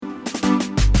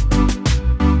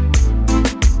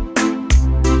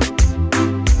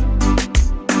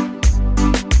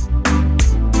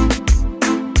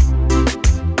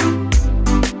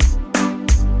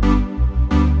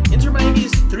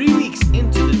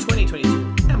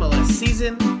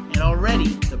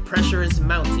pressure is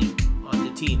mounting on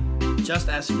the team, just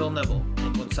as Phil Neville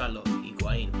and Gonzalo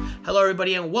Higuain. Hello,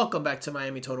 everybody, and welcome back to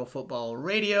Miami Total Football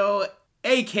Radio,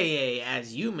 aka,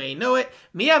 as you may know it,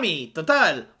 Miami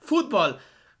Total Football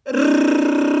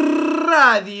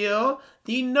Radio,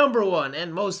 the number one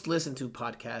and most listened to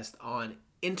podcast on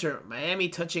Inter Miami,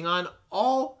 touching on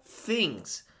all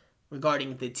things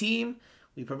regarding the team.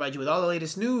 We provide you with all the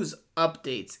latest news,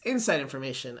 updates, inside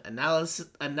information,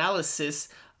 analysis,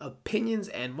 opinions,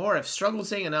 and more. I've struggled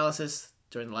saying analysis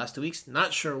during the last 2 weeks.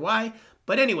 Not sure why.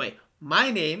 But anyway, my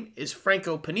name is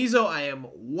Franco Panizo. I am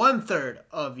 1/3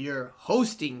 of your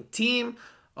hosting team.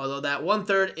 Although that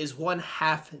 1/3 is one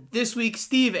half this week.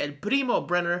 Steve El Primo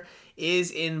Brenner is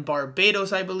in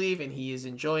Barbados, I believe, and he is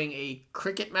enjoying a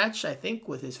cricket match, I think,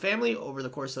 with his family over the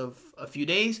course of a few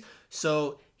days.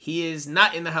 So he is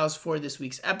not in the house for this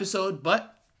week's episode,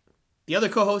 but the other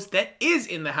co-host that is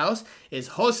in the house is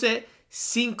Jose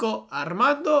Cinco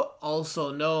Armando,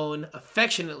 also known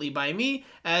affectionately by me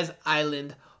as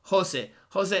Island Jose.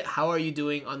 Jose, how are you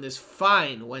doing on this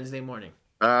fine Wednesday morning?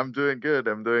 I'm doing good.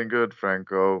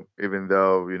 Franco. Even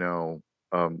though,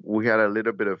 we had a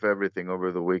little bit of everything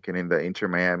over the weekend in the Inter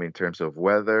Miami in terms of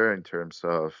weather, in terms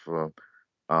of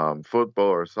football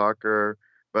or soccer.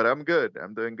 But I'm good.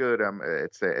 I'm doing good.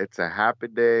 It's a happy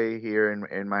day here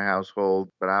in my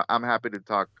household. But I'm happy to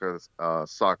talk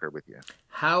soccer with you.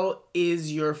 How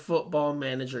is your football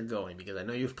manager going? Because I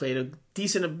know you've played a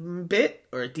decent bit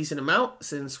or a decent amount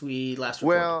since we last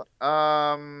recorded.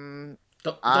 Well,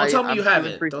 Don't tell me you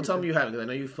haven't. Don't tell me you haven't, because I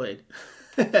know you've played.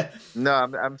 No,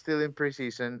 I'm still in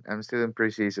preseason. I'm still in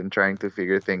preseason trying to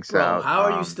figure things Bro, out. how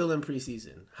are you still in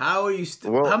preseason? How are you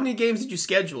still? Well, How many games did you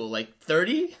schedule? Like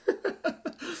 30?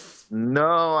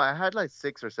 no, I had like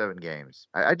 6 or 7 games.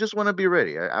 I just want to be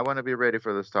ready. I want to be ready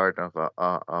for the start of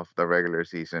the regular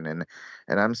season, and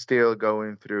I'm still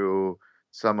going through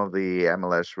some of the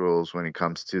MLS rules when it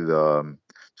comes to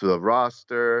the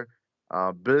roster.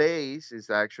 Blaze is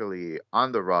actually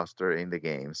on the roster in the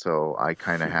game, so I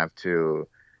kind of have to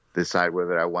decide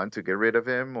whether I want to get rid of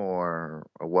him or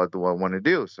what do I want to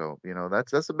do. So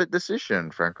that's a big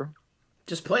decision, Franco.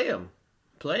 Just play him.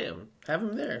 Play him. Have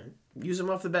him there. Use him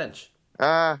off the bench.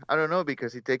 I don't know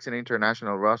because he takes an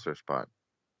international roster spot.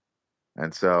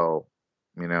 And so,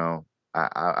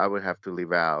 I would have to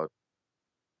leave out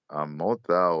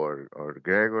Mota or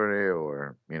Gregory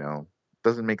or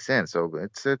doesn't make sense. So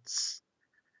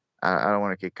I don't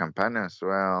want to kick Campana as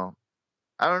well.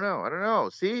 I don't know.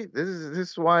 See, this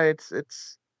is why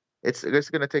it's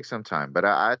gonna take some time. But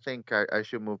I think I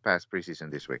should move past preseason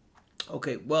this week.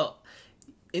 Okay, well,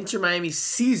 Inter Miami's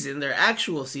season, their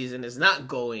actual season, is not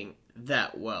going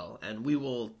that well. And we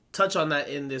will touch on that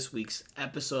in this week's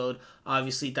episode.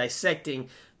 Obviously, dissecting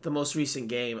the most recent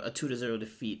game, a 2-0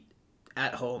 defeat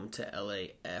at home to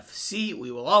LAFC. We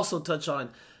will also touch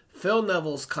on Phil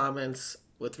Neville's comments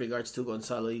with regards to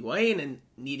Gonzalo Higuain and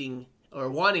needing or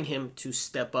wanting him to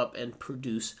step up and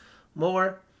produce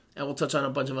more. And we'll touch on a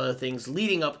bunch of other things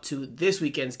leading up to this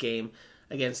weekend's game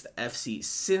against FC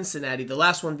Cincinnati, the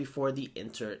last one before the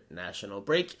international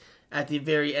break. At the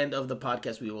very end of the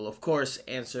podcast, we will, of course,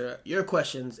 answer your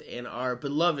questions in our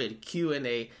beloved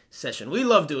Q&A session. We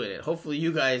love doing it. Hopefully,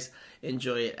 you guys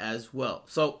enjoy it as well.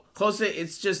 So, Jose,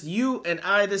 it's just you and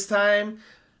I this time.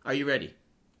 Are you ready?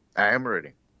 I am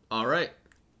ready. All right.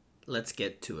 Let's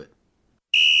get to it.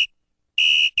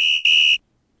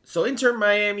 So, Inter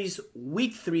Miami's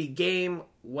Week 3 game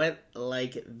went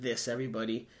like this,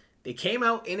 everybody. They came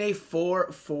out in a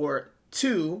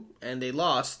 4-4-2, and they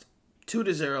lost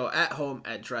 2-0 at home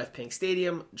at Drive Pink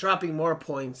Stadium, dropping more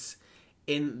points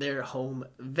in their home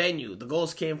venue. The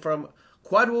goals came from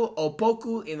Kwadwo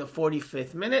Opoku in the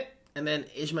 45th minute, and then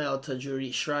Ismail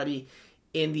Tajuri Shradi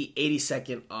in the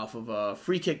 82nd off of a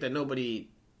free kick that nobody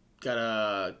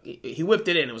got he whipped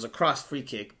it in. It was a crossed free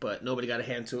kick, but nobody got a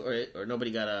hand to it, or nobody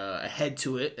got a head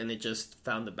to it, and it just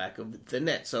found the back of the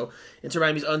net. So Inter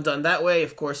Miami's undone that way.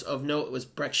 Of course, of note was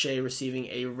Brek Shea receiving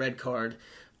a red card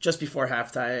just before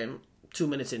halftime, 2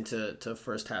 minutes into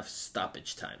first half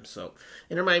stoppage time. So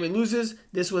Inter Miami loses.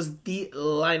 This was the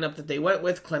lineup that they went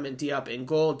with: Clement Diop in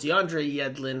goal, DeAndre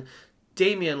Yedlin,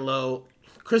 Damian Lowe,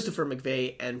 Christopher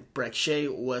McVeigh, and Brek Shea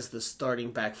was the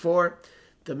starting back four.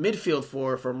 The midfield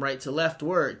four from right to left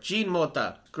were Jean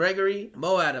Mota, Gregory,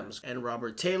 Mo Adams, and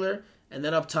Robert Taylor. And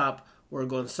then up top were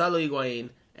Gonzalo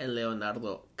Higuain and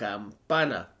Leonardo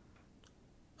Campana.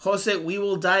 Jose, we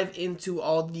will dive into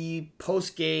all the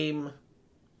post-game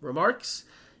remarks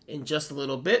in just a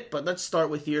little bit, but let's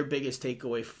start with your biggest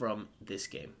takeaway from this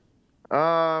game.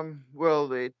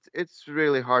 Well, it's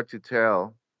really hard to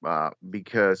tell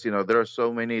because there are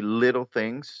so many little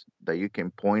things that you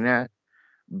can point at.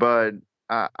 But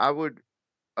I would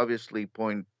obviously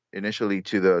point initially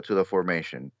to the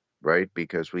formation, right?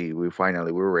 Because we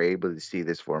were able to see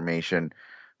this formation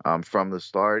from the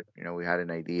start. We had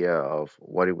an idea of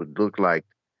what it would look like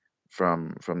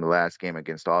from the last game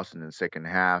against Austin in the second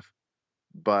half.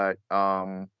 But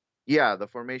yeah, the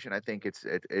formation. I think it's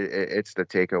the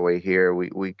takeaway here.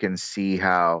 We can see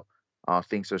how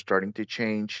things are starting to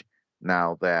change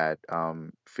now that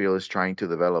Phil is trying to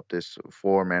develop this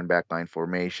four-man backline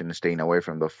formation, staying away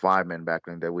from the five-man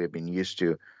backline that we have been used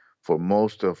to for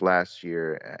most of last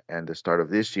year and the start of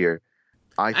this year.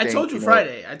 I I told think you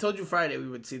Friday. I told you Friday we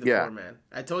would see the yeah, four man.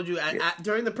 I told you yeah.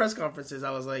 during the press conferences.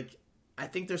 I was like, I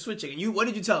think they're switching. And you, what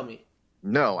did you tell me?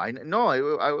 No,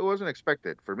 it wasn't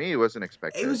expected. For me, it wasn't It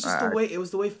expected. was just the way. It was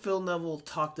the way Phil Neville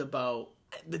talked about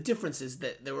the differences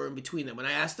that were in between them. When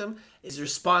I asked him, his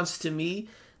response to me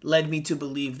led me to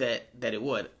believe that it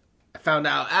would. I found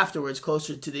out afterwards,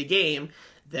 closer to the game,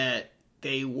 that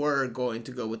they were going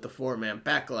to go with the four-man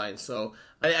backline. So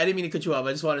I didn't mean to cut you off.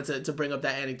 I just wanted to bring up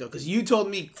that anecdote because you told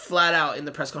me flat out in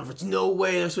the press conference, no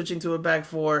way they're switching to a back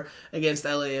four against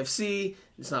LAFC.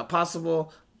 It's not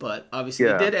possible. But obviously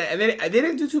they yeah. did, and they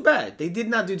didn't do too bad. They did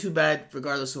not do too bad,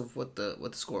 regardless of what the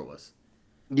score was.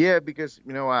 Yeah, because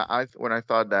when I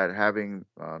thought that having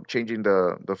changing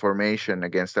the formation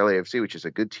against LAFC, which is a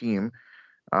good team,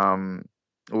 um,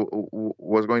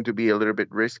 was going to be a little bit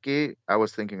risky. I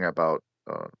was thinking about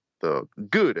the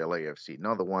good LAFC,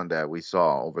 not the one that we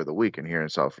saw over the weekend here in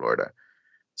South Florida.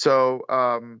 So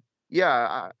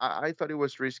yeah, I thought it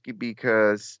was risky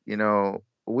because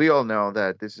we all know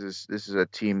that this is a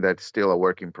team that's still a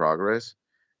work in progress,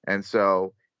 and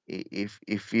so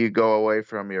if you go away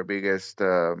from your biggest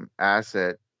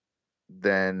asset,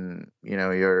 then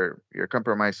you're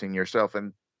compromising yourself.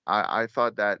 And I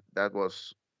thought that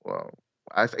was well.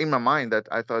 In my mind, that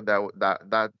I thought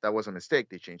that was a mistake.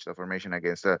 They changed the formation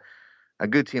against a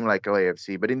good team like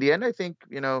LAFC. But in the end, I think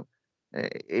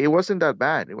it wasn't that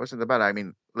bad. It wasn't that bad. I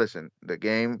mean, listen, the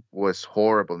game was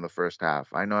horrible in the first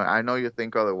half. I know you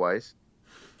think otherwise,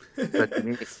 but to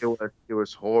me, it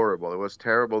was horrible. It was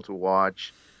terrible to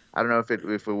watch. I don't know if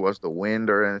it was the wind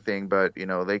or anything, but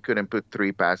they couldn't put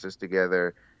three passes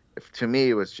together. To me,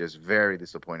 it was just very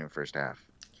disappointing first half.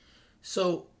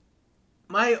 So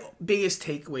my biggest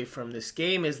takeaway from this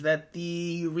game is that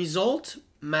the result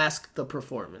masked the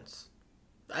performance.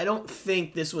 I don't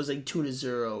think this was a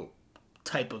 2-0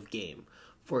 type of game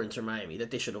for Inter Miami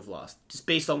that they should have lost, just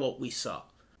based on what we saw.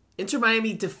 Inter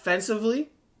Miami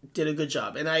defensively did a good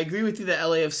job, and I agree with you that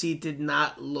LAFC did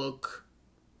not look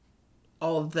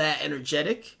all that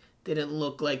energetic. They didn't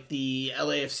look like the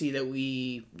LAFC that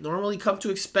we normally come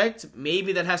to expect.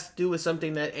 Maybe that has to do with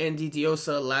something that Andy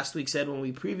Diosa last week said when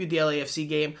we previewed the LAFC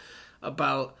game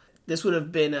about this would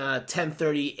have been a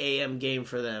 10:30 a.m. game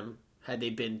for them had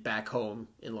they been back home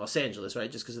in Los Angeles,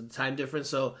 right? Just because of the time difference.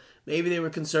 So maybe they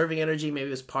were conserving energy. Maybe it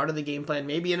was part of the game plan.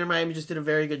 Maybe Inter Miami just did a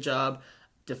very good job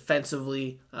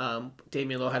defensively.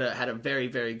 Damian Lowe had a very,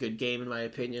 very good game in my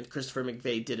opinion. Christopher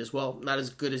McVeigh did as well. Not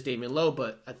as good as Damian Lowe,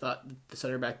 but I thought the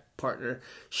center back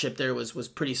partnership there was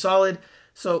pretty solid.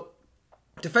 So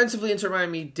defensively, Inter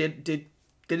Miami did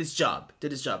its job.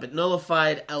 It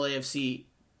nullified LAFC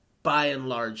by and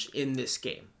large in this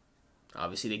game.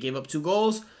 Obviously, they gave up 2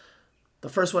 goals. The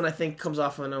first one, I think, comes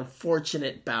off of an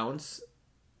unfortunate bounce.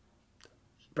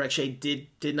 Breck Shea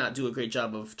did not do a great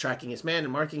job of tracking his man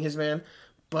and marking his man,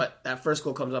 but that first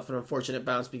goal comes off an unfortunate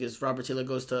bounce because Robert Taylor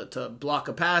goes to block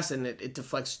a pass and it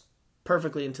deflects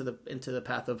perfectly into the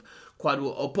path of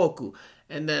Kwadu Opoku.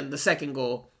 And then the second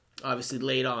goal, obviously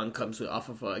late on, comes off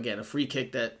of, again, a free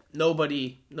kick that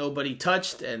nobody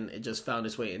touched, and it just found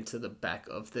its way into the back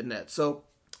of the net. So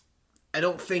I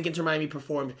don't think Inter Miami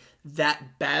performed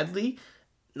that badly.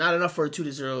 Not enough for a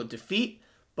 2-0 defeat.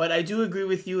 But I do agree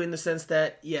with you in the sense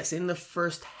that, yes, in the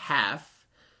first half,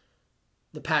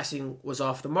 the passing was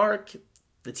off the mark.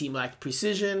 The team lacked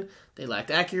precision. They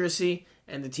lacked accuracy.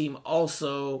 And the team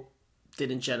also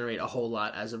didn't generate a whole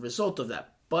lot as a result of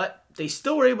that. But they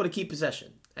still were able to keep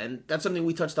possession. And that's something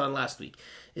we touched on last week,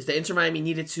 is that Inter Miami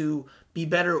needed to be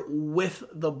better with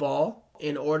the ball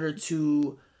in order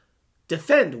to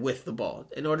defend with the ball,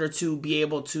 in order to be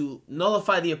able to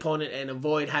nullify the opponent and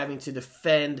avoid having to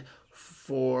defend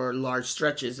for large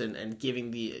stretches and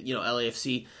giving the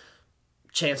LAFC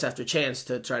chance after chance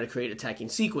to try to create attacking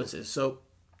sequences. So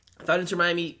I thought Inter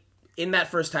Miami in that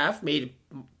first half made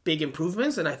big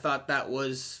improvements, and I thought that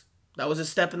was a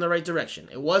step in the right direction.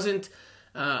 It wasn't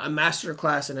a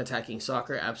masterclass in attacking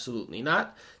soccer, absolutely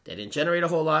not. They didn't generate a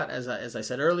whole lot, as I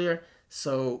said earlier.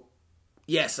 So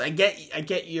Yes, I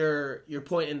get your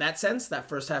point in that sense. That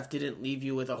first half didn't leave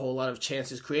you with a whole lot of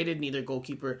chances created. Neither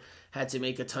goalkeeper had to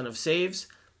make a ton of saves.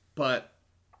 But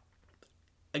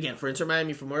again, for Inter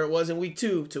Miami, from where it was in week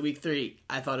 2 to week 3,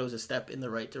 I thought it was a step in the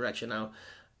right direction. Now,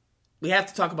 we have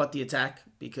to talk about the attack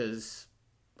because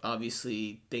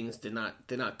obviously things did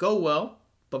not go well.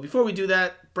 But before we do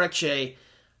that, Brek Shea,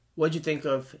 what'd you think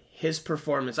of his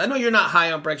performance? I know you're not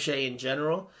high on Brek Shea in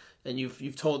general, and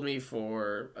you've told me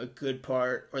for a good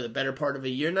part or the better part of a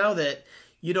year now that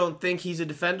you don't think he's a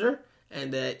defender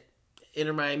and that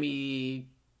Inter Miami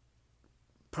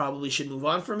probably should move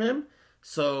on from him.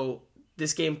 So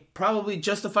this game probably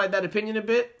justified that opinion a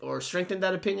bit or strengthened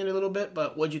that opinion a little bit.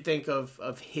 But what'd you think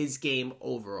of his game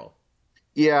overall?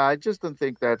 Yeah, I just don't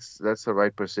think that's the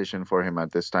right position for him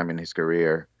at this time in his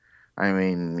career. I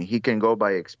mean, he can go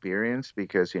by experience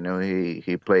because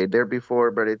he played there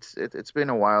before, but it's been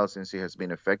a while since he has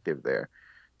been effective there.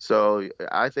 So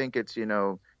I think it's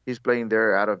he's playing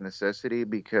there out of necessity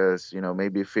because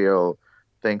maybe Phil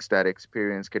thinks that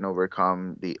experience can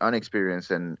overcome the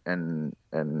unexperience and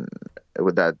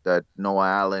with that Noah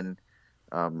Allen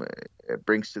um,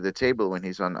 brings to the table when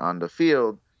he's on the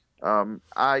field.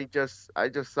 I just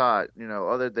thought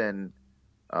other than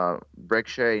Brek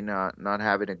Shea not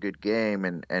having a good game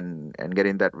and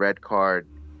getting that red card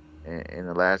in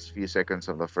the last few seconds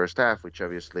of the first half, which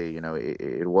obviously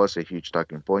it was a huge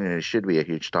talking point and it should be a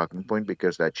huge talking point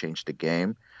because that changed the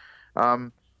game.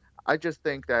 Um, I just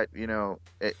think that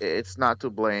it's not to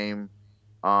blame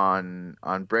on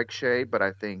Brek Shea, but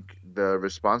I think the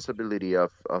responsibility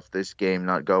of this game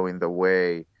not going the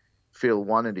way Phil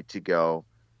wanted it to go,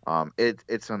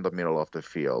 it's on the middle of the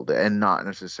field and not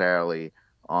necessarily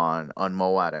on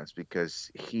Mo Adams because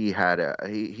he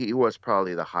was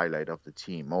probably the highlight of the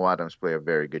team. Mo Adams played a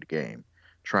very good game,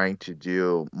 trying to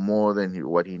do more than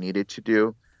what he needed to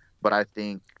do, but I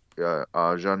think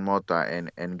Jean Mota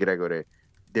and Gregory,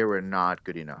 they were not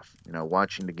good enough.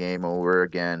 Watching the game over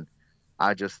again,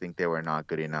 I just think they were not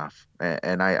good enough.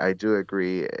 And I do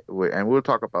agree, and we'll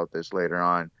talk about this later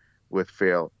on with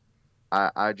Phil.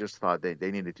 I just thought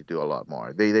they needed to do a lot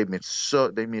more. They missed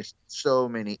so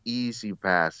many easy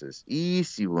passes,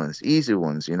 easy ones.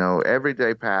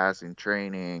 Everyday pass in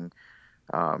training,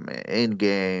 in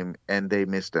game, and they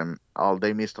missed them all.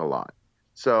 They missed a lot.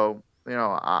 So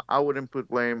I wouldn't put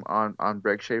blame on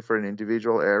Brek Shea for an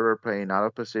individual error playing out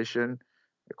of position,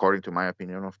 according to my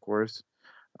opinion, of course.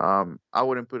 I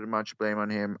wouldn't put much blame on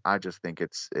him. I just think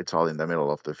it's all in the middle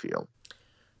of the field.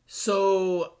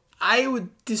 So I would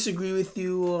disagree with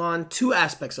you on two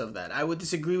aspects of that. I would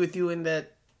disagree with you in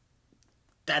that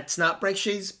that's not Brek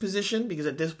Shea's position because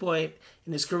at this point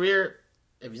in his career,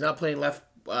 if he's not playing left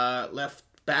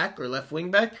back or left wing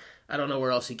back, I don't know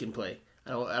where else he can play.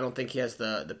 I don't think he has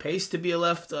the pace to be a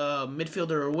left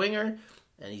midfielder or winger,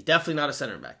 and he's definitely not a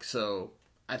center back. So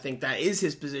I think that is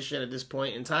his position at this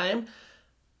point in time.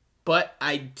 But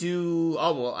I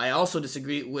also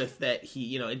disagree with that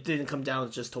it didn't come down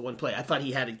just to one play. I thought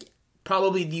he had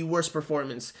probably the worst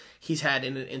performance he's had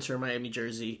in an Inter Miami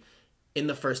jersey in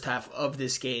the first half of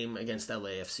this game against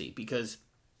LAFC because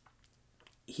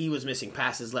he was missing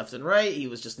passes left and right. He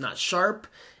was just not sharp.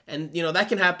 And, that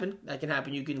can happen. That can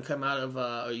happen. You can come out of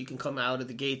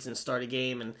the gates and start a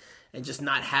game and just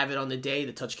not have it on the day.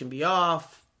 The touch can be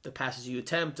off. The passes you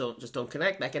attempt don't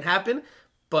connect. That can happen.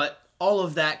 But all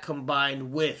of that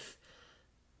combined with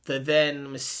the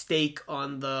then mistake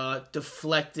on the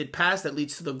deflected pass that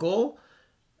leads to the goal,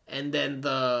 and then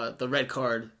the red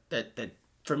card that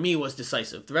for me was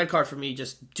decisive. The red card for me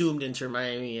just doomed Inter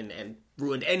Miami and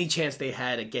ruined any chance they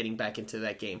had at getting back into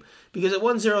that game. Because at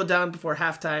 1-0 down before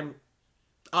halftime,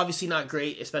 obviously not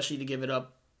great, especially to give it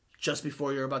up just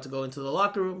before you're about to go into the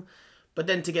locker room. But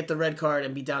then to get the red card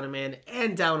and be down a man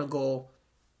and down a goal,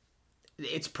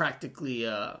 it's practically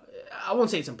I won't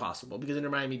say it's impossible because Inter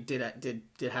Miami did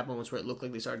have moments where it looked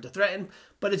like they started to threaten,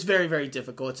 but it's very, very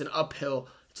difficult. It's an uphill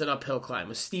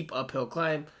climb, a steep uphill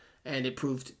climb, and it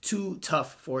proved too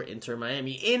tough for Inter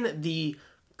Miami in the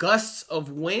gusts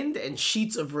of wind and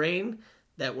sheets of rain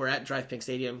that were at DRV PNK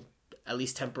Stadium, at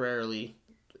least temporarily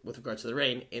with regards to the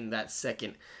rain in that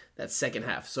second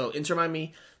half. So Inter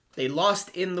Miami, they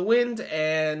lost in the wind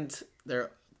and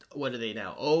they're, what are they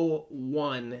now?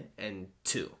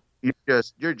 0-1-2.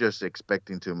 You're just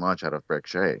expecting too much out of Brek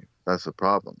Shea. That's the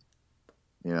problem.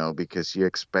 Because you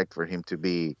expect for him to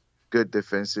be good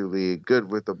defensively, good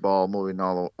with the ball, moving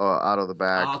all out of the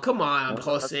back. Oh, come on,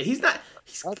 Jose. He's not.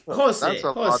 That's a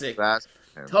lot to ask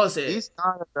him. Jose. He's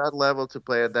not at that level to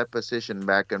play at that position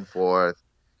back and forth.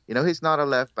 He's not a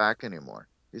left back anymore.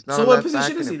 He's not. So a what left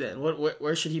position back is he then?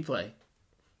 Where should he play?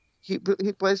 he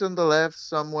plays on the left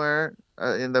somewhere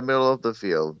in the middle of the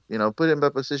field. Put him in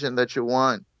the position that you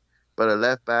want, but a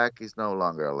left back is no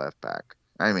longer a left back.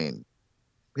 I mean,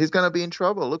 he's gonna be in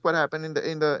trouble. Look what happened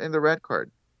in the red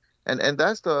card. And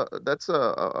that's a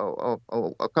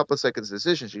couple of seconds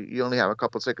decisions. You only have a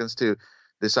couple of seconds to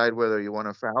decide whether you want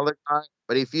to foul the guy.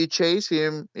 But if you chase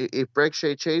him, if Breck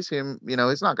Shea chase him,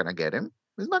 he's not gonna get him.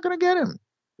 He's not gonna get him.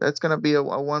 That's gonna be a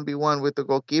 1v1 with the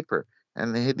goalkeeper.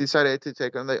 And he decided to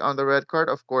take on the red card.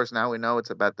 Of course, now we know it's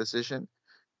a bad decision.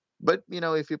 But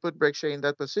if you put Breck Shea in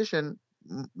that position,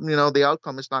 the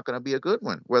outcome is not going to be a good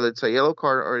one, whether it's a yellow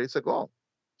card or it's a goal.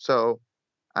 So,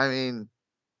 I mean,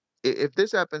 if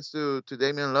this happens to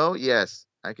Damian Lowe, yes,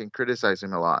 I can criticize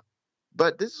him a lot.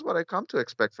 But this is what I come to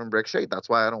expect from Breck Shea. That's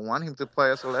why I don't want him to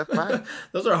play as a left back.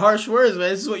 Those are harsh words, man.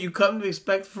 This is what you come to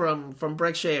expect from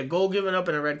Breck Shea. A goal given up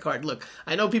and a red card. Look,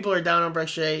 I know people are down on Breck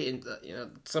Shea, and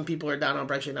some people are down on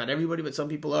Breck Shea. Not everybody, but some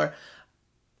people are.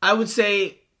 I would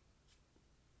say,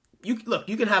 you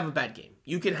can have a bad game.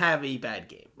 You can have a bad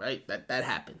game, right? That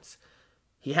happens.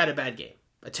 He had a bad game,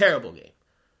 a terrible game.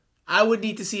 I would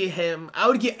need to see him. I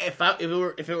would give if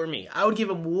it were me, I would give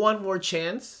him one more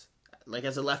chance, like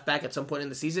as a left back at some point in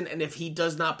the season. And if he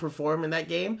does not perform in that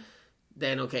game,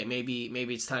 then okay, maybe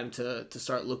it's time to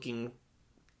start looking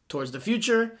towards the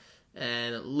future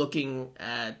and looking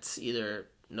at either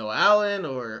Noah Allen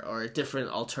or a different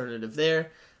alternative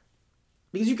there.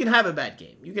 Because you can have a bad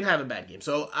game. You can have a bad game.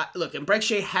 So, look, and Breck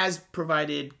Shea has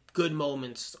provided good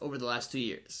moments over the last 2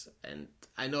 years. And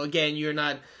I know, again, you're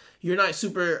not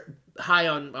super high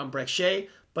on Breck Shea,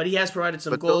 but he has provided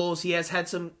some But those, goals. He has had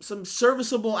some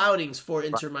serviceable outings for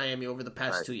Inter Miami over the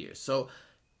past right. 2 years. So,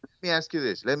 Let me ask you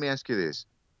this. Let me ask you this.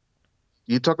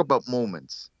 You talk about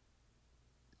moments.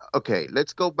 Okay,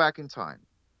 let's go back in time.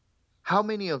 How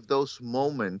many of those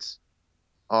moments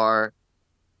are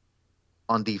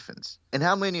on defense? And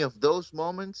how many of those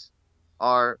moments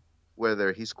are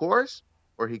whether he scores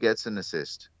or he gets an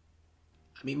assist?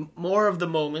 I mean, more of the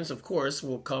moments, of course,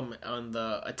 will come on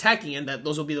the attacking end.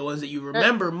 Those will be the ones that you Yeah.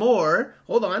 remember more.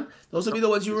 Hold on, those will be the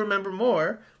ones you remember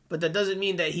more. But that doesn't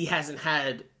mean that he hasn't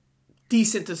had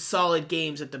decent to solid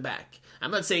games at the back.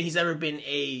 I'm not saying he's ever been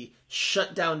a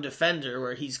shutdown defender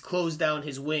where he's closed down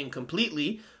his wing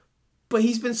completely, but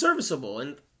he's been serviceable.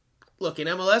 And look, in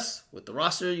MLS, with the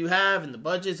roster you have and the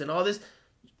budgets and all this,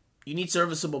 you need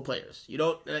serviceable players. You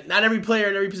don't. Not every player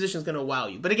in every position is going to wow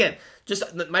you. But again,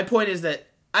 just my point is that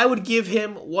I would give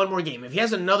him one more game. If he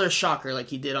has another shocker like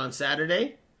he did on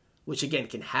Saturday, which again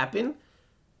can happen,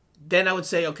 then I would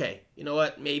say, okay, you know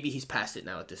what? Maybe he's past it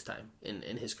now at this time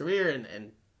in his career,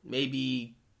 and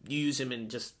maybe you use him in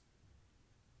just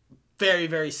very,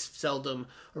 very seldom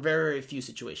or very, very few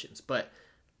situations. But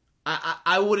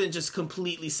I wouldn't just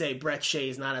completely say Breck Shea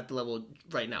is not at the level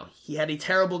right now. He had a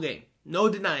terrible game. No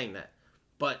denying that.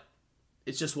 But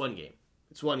it's just one game.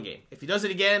 It's one game. If he does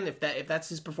it again, if that's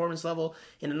his performance level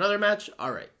in another match,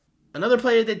 all right. Another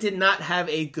player that did not have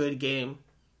a good game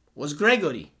was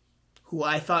Gregory, who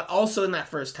I thought also in that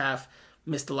first half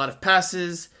missed a lot of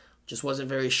passes, just wasn't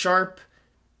very sharp,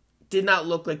 did not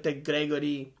look like the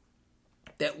Gregory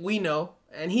that we know,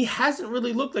 and he hasn't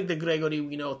really looked like the Gregory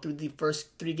we know through the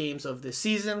first 3 games of this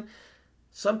season.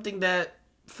 Something that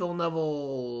Phil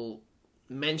Neville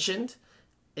mentioned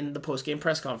in the post-game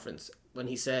press conference when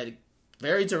he said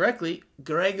very directly,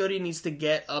 Gregory needs to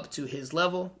get up to his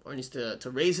level or needs to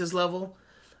raise his level.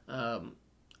 Um,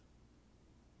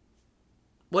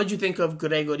 what did you think of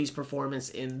Gregory's performance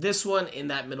in this one in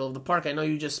that middle of the park? I know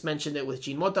you just mentioned it with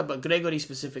Jean Mota, but Gregory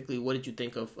specifically, what did you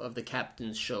think of the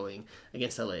captain's showing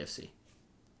against LAFC?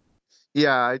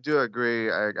 Yeah, I do agree.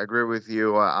 I agree with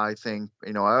you. I think,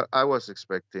 I was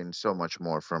expecting so much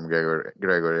more from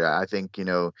Gregory. I think,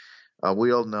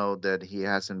 we all know that he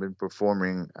hasn't been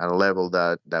performing at a level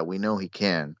that we know he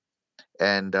can.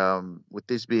 And with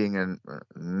this being a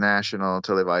national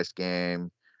televised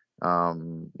game,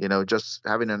 just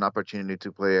having an opportunity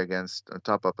to play against a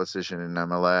top opposition in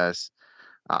MLS,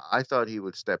 I thought he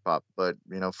would step up. But,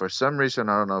 for some reason,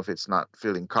 I don't know if it's not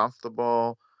feeling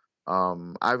comfortable.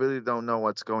 I really don't know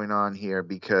what's going on here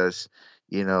because,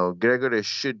 Gregory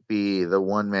should be the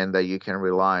one man that you can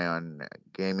rely on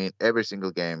gaming every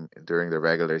single game during the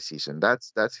regular season.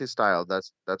 That's his style.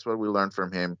 That's what we learned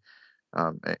from him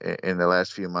in the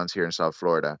last few months here in South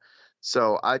Florida.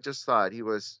 So I just thought he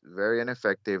was very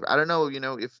ineffective. I don't know,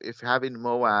 if having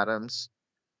Mo Adams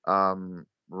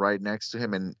right next to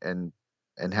him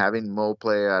and having Mo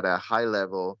play at a high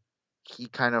level he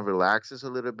kind of relaxes a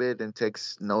little bit and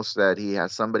takes notes that he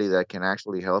has somebody that can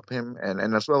actually help him,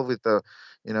 and as well with the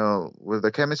with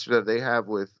the chemistry that they have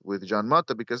with John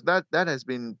Mota, because that has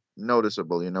been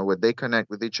noticeable. When they connect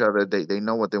with each other, they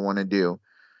know what they want to do.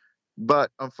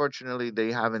 But unfortunately,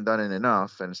 they haven't done it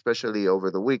enough, and especially over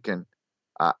the weekend,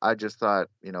 I just thought,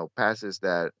 passes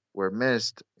that were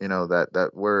missed, that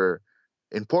were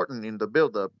important in the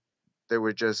buildup, they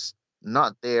were just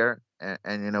not there.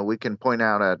 And we can point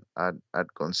out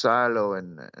at Gonzalo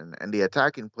and the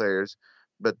attacking players,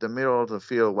 but the middle of the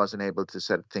field wasn't able to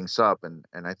set things up, and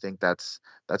I think that's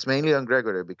mainly on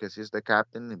Gregory because he's the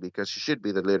captain and because he should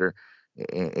be the leader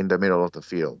in the middle of the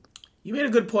field. You made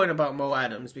a good point about Mo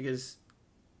Adams because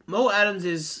Mo Adams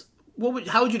is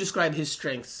how would you describe his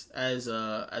strengths as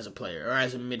a player or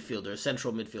as a midfielder, a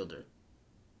central midfielder?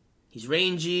 He's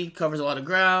rangy, covers a lot of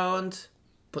ground.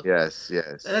 Yes,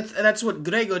 yes. And that's what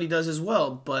Gregory does as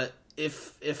well. But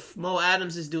if Mo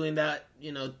Adams is doing that,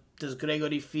 does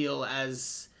Gregory feel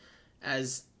as I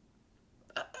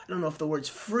don't know if the word's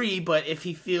free, but if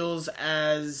he feels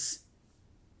as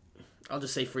I'll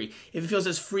just say free. If he feels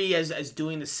as free as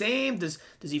doing the same, does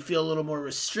he feel a little more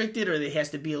restricted, or he has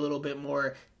to be a little bit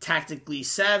more tactically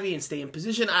savvy and stay in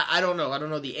position? I don't know. I don't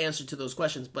know the answer to those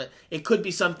questions, but it could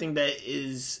be something that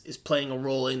is playing a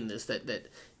role in this. That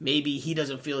maybe he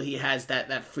doesn't feel he has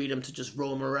that freedom to just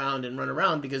roam around and run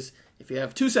around, because if you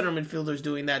have two center midfielders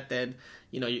doing that, then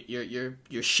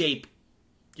your shape,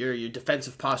 your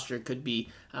defensive posture could be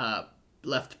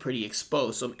left pretty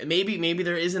exposed. So maybe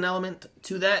there is an element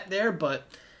to that there, but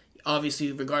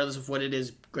obviously, regardless of what it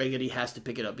is, Gregory has to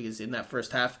pick it up, because in that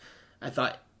first half, I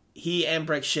thought he and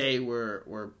Brek Shea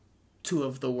were two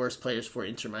of the worst players for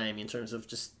Inter Miami in terms of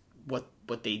just what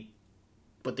they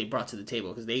brought to the table,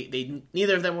 because they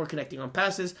neither of them were connecting on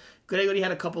passes. Gregory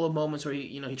had a couple of moments where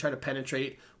he tried to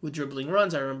penetrate with dribbling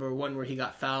runs. I remember one where he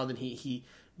got fouled and he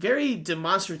very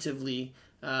demonstratively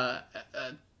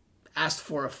asked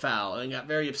for a foul and got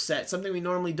very upset. Something we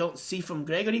normally don't see from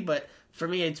Gregory, but for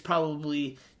me, it's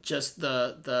probably just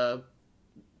the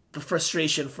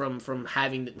frustration from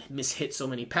having mishit so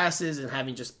many passes and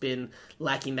having just been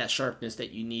lacking that sharpness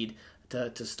that you need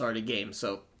to start a game.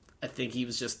 So I think he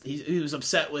was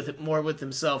upset more with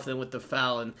himself than with the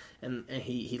foul, and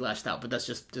he lashed out. But that's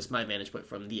just my vantage point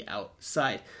from the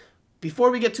outside.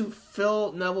 Before we get to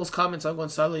Phil Neville's comments on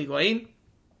Gonzalo Higuain,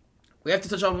 we have to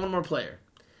touch on one more player,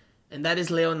 and that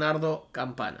is Leonardo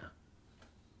Campana.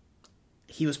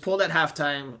 He was pulled at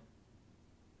halftime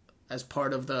as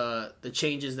part of the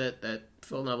changes that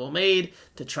Phil Neville made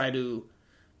to try to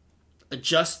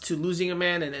adjust to losing a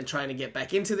man and then trying to get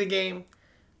back into the game.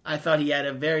 I thought he had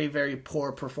a very, very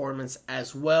poor performance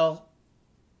as well.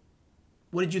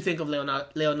 What did you think of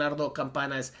Leonardo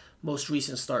Campana's most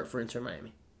recent start for Inter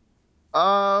Miami?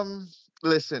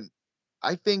 Listen,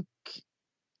 I think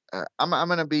I'm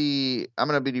gonna be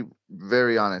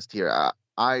very honest here.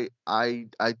 I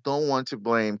don't want to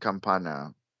blame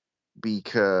Campana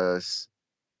because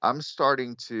I'm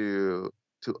starting to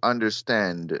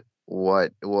understand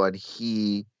what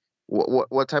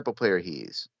type of player he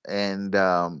is, and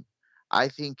I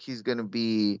think he's gonna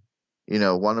be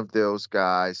one of those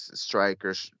guys,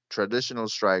 strikers, traditional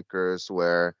strikers,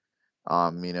 where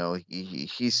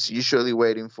he's usually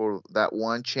waiting for that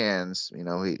one chance.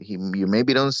 You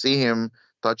maybe don't see him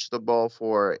touch the ball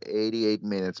for 88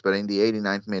 minutes, but in the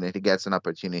 89th minute, he gets an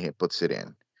opportunity, he puts it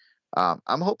in.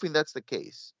 I'm hoping that's the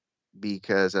case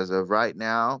because as of right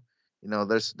now,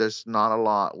 there's not a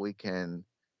lot we can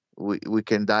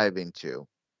dive into.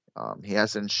 He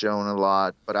hasn't shown a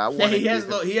lot, but I want he has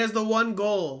the one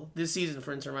goal this season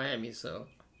for Inter Miami, so.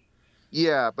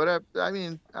 Yeah, but I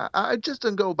mean, I just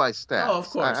don't go by stats. Oh, of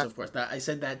course. I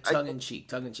said that tongue in cheek.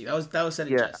 That was said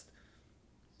in jest.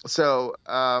 So,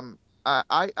 I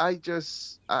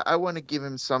want to give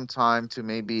him some time to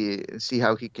maybe see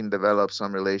how he can develop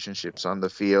some relationships on the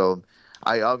field.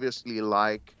 I obviously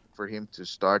like for him to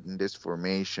start in this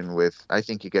formation with. I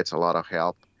think he gets a lot of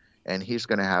help, and he's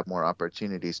going to have more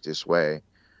opportunities this way.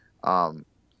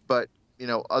 But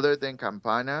other than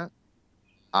Campana,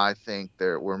 I think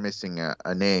we're missing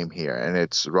a name here, and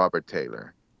it's Robert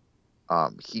Taylor.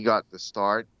 He got the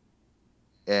start,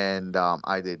 and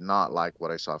I did not like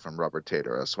what I saw from Robert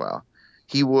Taylor as well.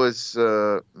 He was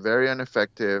very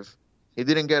ineffective. He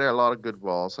didn't get a lot of good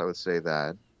balls, I would say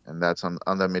that, and that's on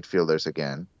the midfielders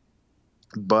again.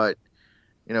 But,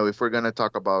 if we're going to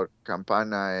talk about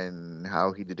Campana and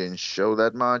how he didn't show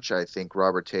that much, I think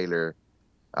Robert Taylor,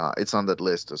 it's on that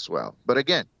list as well. But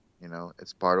again,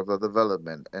 it's part of the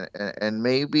development. And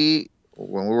maybe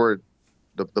when we were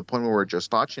the point where we're just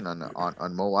touching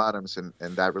on Mo Adams and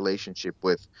that relationship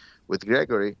with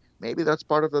Gregory, maybe that's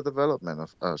part of the development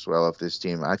of as well of this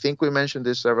team. I think we mentioned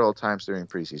this several times during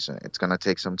preseason. It's gonna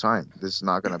take some time. This is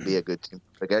not gonna be a good team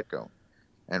from the get go.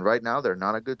 And right now they're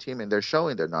not a good team, and they're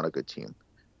showing they're not a good team.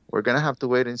 We're gonna have to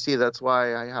wait and see. That's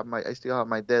why I still have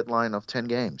my deadline of 10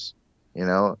 games.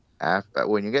 After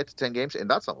when you get to 10 games, and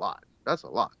that's a lot. That's a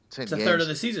lot. Ten It's a third of games.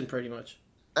 the season, pretty much.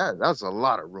 That's a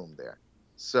lot of room there.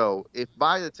 So if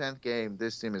by the 10th game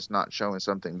this team is not showing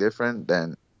something different,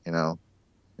 then you know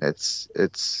it's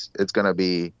gonna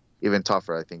be even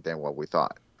tougher, I think, than what we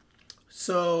thought.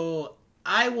 So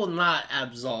I will not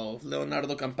absolve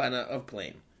Leonardo Campana of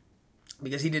blame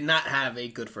because he did not have a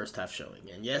good first half showing.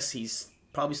 And yes, he's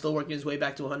probably still working his way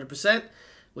back to 100%,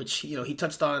 which he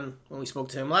touched on when we spoke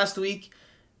to him last week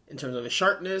in terms of his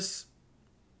sharpness,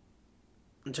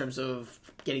 in terms of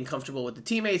getting comfortable with the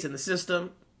teammates and the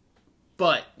system.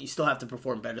 But you still have to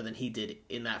perform better than he did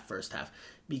in that first half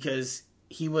because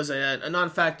he was a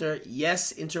non-factor.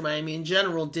 Yes, Inter Miami in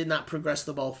general did not progress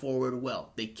the ball forward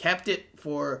well. They kept it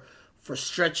for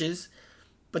stretches,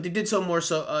 but they did so more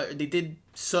so. They did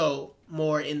so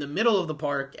more in the middle of the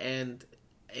park and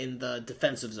in the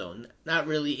defensive zone, not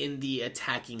really in the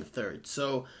attacking third.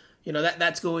 So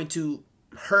that's going to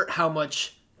hurt how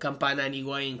much Campana and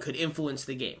Higuain could influence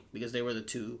the game because they were the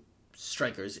two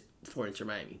strikers for Inter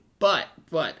Miami. But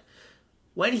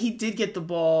when he did get the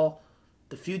ball,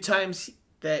 the few times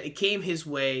that it came his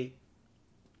way,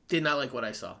 did not like what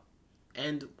I saw.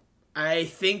 And I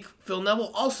think Phil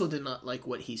Neville also did not like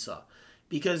what he saw.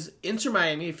 Because Inter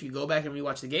Miami, if you go back and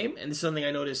rewatch the game, and this is something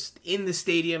I noticed in the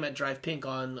stadium at Drive Pink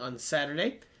on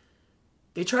Saturday,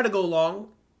 they try to go long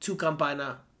to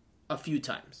Campana a few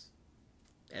times.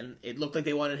 And it looked like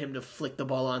they wanted him to flick the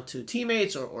ball onto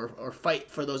teammates or fight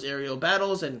for those aerial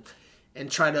battles and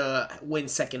try to win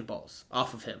second balls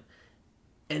off of him.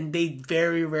 And they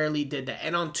very rarely did that.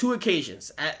 And on two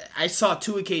occasions, I saw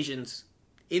two occasions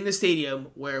in the stadium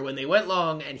where when they went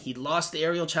long and he lost the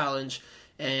aerial challenge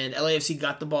and LAFC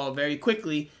got the ball very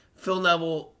quickly, Phil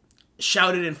Neville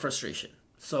shouted in frustration.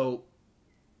 So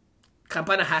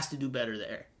Campana has to do better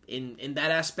there. In that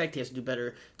aspect, he has to do better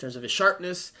in terms of his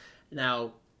sharpness.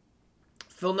 Now,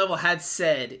 Phil Neville had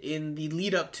said in the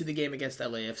lead up to the game against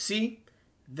LAFC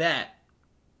that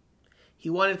he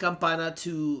wanted Campana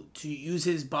to use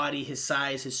his body, his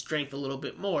size, his strength a little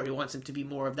bit more. He wants him to be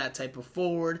more of that type of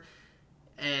forward.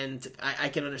 And I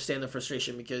can understand the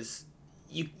frustration because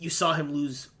you saw him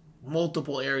lose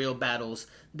multiple aerial battles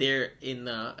there in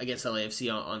against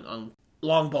LAFC on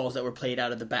long balls that were played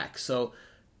out of the back. So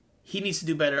he needs to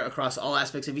do better across all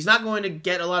aspects. If he's not going to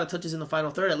get a lot of touches in the final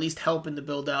third, at least help in the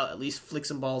build out, at least flick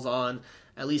some balls on,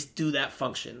 at least do that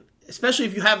function. Especially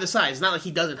if you have the size. It's not like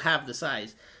he doesn't have the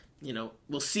size.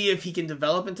 We'll see if he can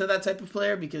develop into that type of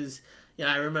player because,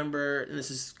 I remember, and this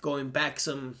is going back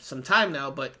some time now,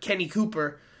 but Kenny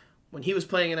Cooper, when he was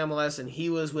playing in MLS and he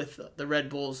was with the Red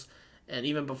Bulls, and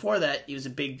even before that, he was a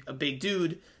big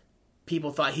dude,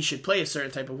 people thought he should play a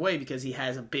certain type of way because he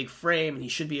has a big frame and he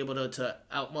should be able to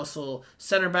outmuscle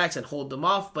center backs and hold them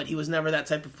off, but he was never that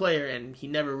type of player and he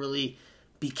never really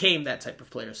became that type of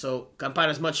player. So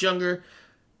Campana's much younger.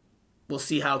 We'll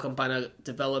see how Campana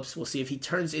develops. We'll see if he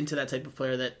turns into that type of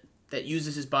player that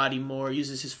uses his body more,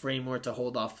 uses his frame more to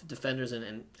hold off defenders,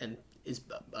 and is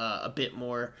a bit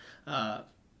more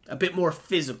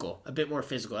physical. A bit more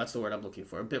physical. That's the word I'm looking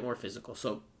for. A bit more physical.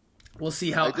 So we'll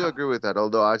see how. I do agree with that.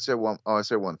 Although I say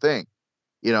one thing.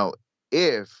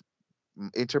 If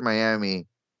Inter Miami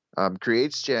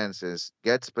creates chances,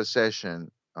 gets possession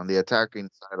on the attacking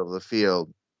side of the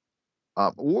field,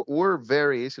 we're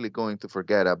very easily going to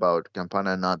forget about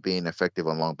Campana not being effective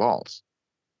on long balls,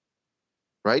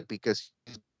 right? Because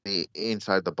he's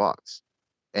inside the box.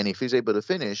 And if he's able to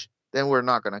finish, then we're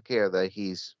not going to care that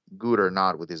he's good or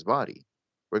not with his body.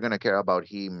 We're going to care about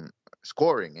him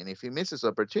scoring. And if he misses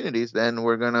opportunities, then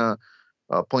we're going to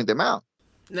point them out.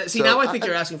 Now I think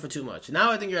you're asking for too much.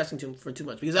 Now I think you're asking for too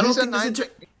much because I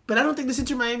don't think this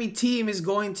Inter Miami team is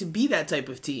going to be that type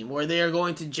of team where they are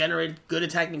going to generate good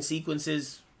attacking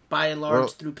sequences by and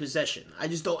large through possession.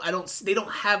 They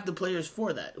don't have the players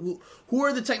for that. Who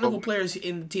are the technical players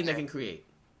in the team that can create?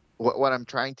 What I'm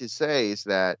trying to say is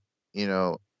that,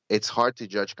 it's hard to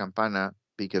judge Campana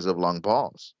because of long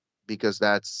balls, because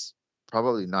that's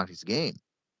probably not his game.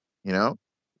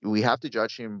 We have to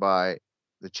judge him by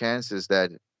the chances that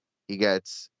he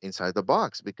gets inside the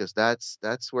box because that's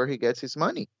where he gets his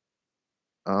money.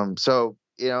 So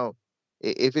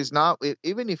if he's not,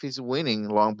 even if he's winning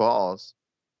long balls,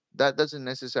 that doesn't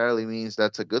necessarily mean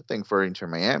that's a good thing for Inter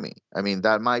Miami. I mean,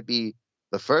 that might be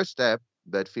the first step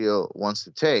that Phil wants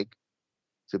to take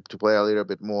to play a little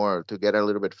bit more, to get a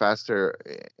little bit faster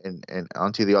and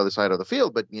onto the other side of the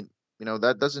field. But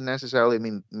that doesn't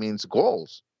necessarily means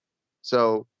goals.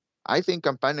 So I think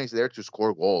Campana is there to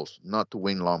score goals, not to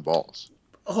win long balls.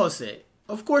 Jose,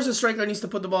 of course a striker needs to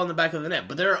put the ball in the back of the net,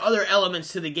 but there are other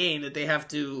elements to the game that they have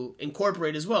to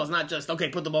incorporate as well. It's not just, okay,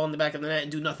 put the ball in the back of the net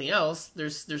and do nothing else.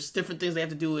 There's different things they have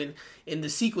to do in the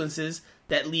sequences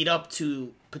that lead up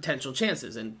to potential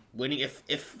chances. And winning, if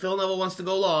Phil Neville wants to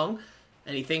go long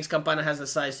and he thinks Campana has the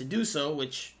size to do so,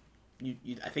 which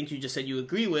I think you just said you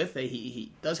agree with, that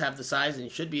he does have the size and he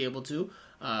should be able to,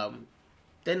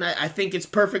 then I think it's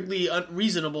perfectly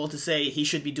reasonable to say he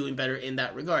should be doing better in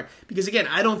that regard. Because again,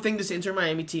 I don't think this Inter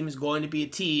Miami team is going to be a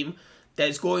team that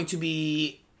is going to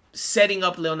be setting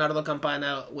up Leonardo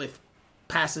Campana with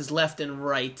passes left and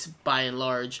right by and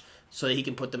large so that he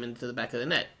can put them into the back of the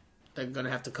net. They're going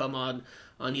to have to come on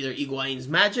either Higuain's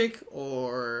magic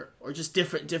or just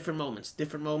different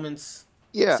moments,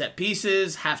 Yeah. set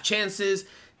pieces, half chances,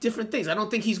 different things. I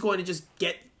don't think he's going to just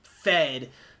get fed,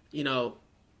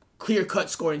 clear-cut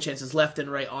scoring chances left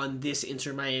and right on this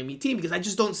Inter Miami team because I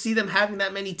just don't see them having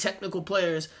that many technical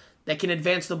players that can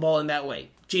advance the ball in that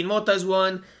way. Jean Mota is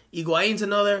one, Higuain's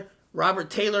another, Robert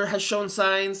Taylor has shown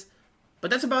signs, but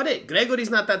that's about it.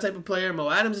 Gregory's not that type of player, Mo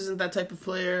Adams isn't that type of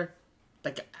player.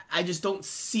 Like, I just don't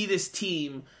see this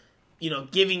team,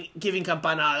 giving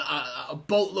Campana a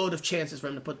boatload of chances for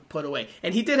him to put away.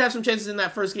 And he did have some chances in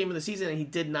that first game of the season, and he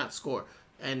did not score.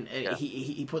 And yeah.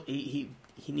 he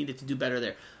needed to do better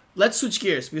there. Let's switch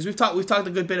gears because we've talked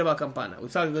a good bit about Campana.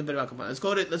 Let's go to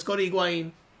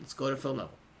Higuain. Let's go to Phil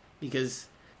Neville because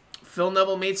Phil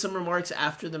Neville made some remarks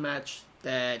after the match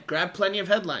that grabbed plenty of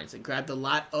headlines and grabbed a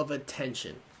lot of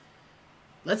attention.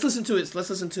 Let's listen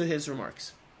to his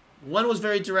remarks. One was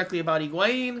very directly about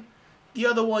Higuain. The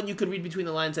other one you could read between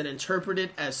the lines and interpret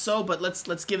it as so. But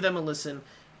let's give them a listen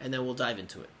and then we'll dive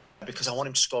into it. Because I want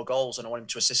him to score goals and I want him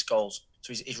to assist goals.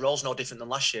 So his role's no different than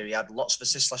last year. He had lots of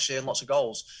assists last year and lots of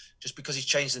goals. Just because he's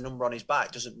changed the number on his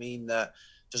back doesn't mean that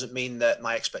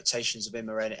my expectations of him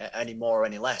are any more or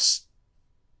any less.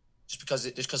 Just because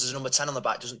there's a number 10 on the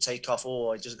back doesn't take off.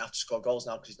 Oh, he doesn't have to score goals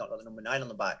now because he's not got the number 9 on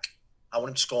the back. I want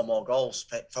him to score more goals.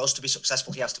 For us to be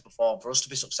successful, he has to perform. For us to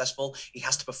be successful, he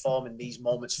has to perform in these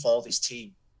moments for this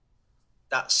team.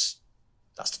 That's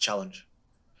the challenge.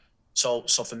 So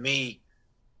for me,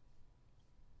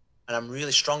 and I'm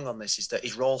really strong on this, is that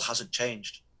his role hasn't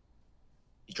changed.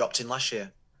 He dropped in last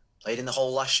year, played in the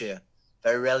hole last year.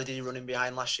 Very rarely did he run in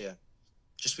behind last year.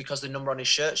 Just because the number on his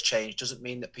shirt's changed doesn't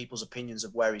mean that people's opinions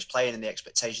of where he's playing and the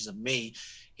expectations of me,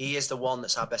 he is the one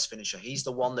that's our best finisher. He's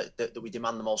the one that we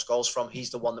demand the most goals from. He's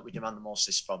the one that we demand the most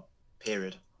assists from,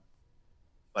 period.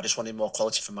 But I just wanted more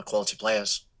quality from my quality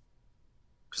players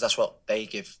because that's what they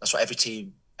give. That's what every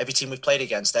team we've played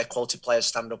against, their quality players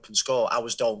stand up and score.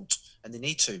 Ours don't, and they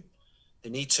need to.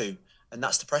 And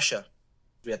that's the pressure.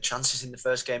 We had chances in the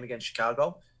first game against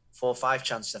Chicago, 4 or 5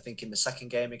 chances. I think in the second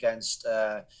game against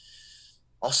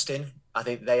Austin, I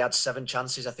think they had 7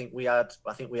 chances. I think we had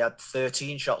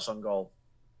 13 shots on goal.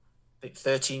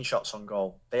 13 shots on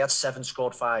goal. They had 7,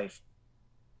 scored 5.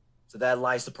 So there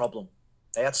lies the problem.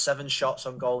 They had 7 shots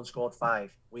on goal and scored 5.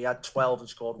 We had 12 and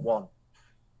scored 1.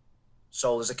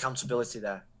 So there's accountability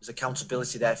there. There's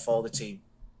accountability there for the team.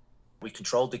 We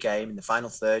controlled the game. In the final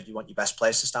third, you want your best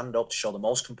players to stand up, to show the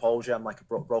most composure. I'm like a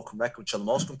broken record, show the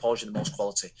most composure and the most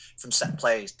quality from set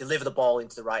plays. Deliver the ball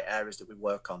into the right areas that we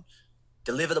work on.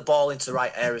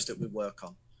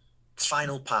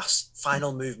 Final pass,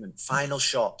 final movement, final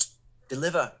shot.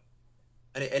 Deliver.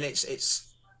 And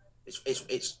it's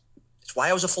why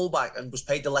I was a fullback and was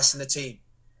paid the less in the team.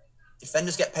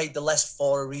 Defenders get paid the less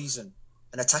for a reason,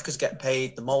 and attackers get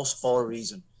paid the most for a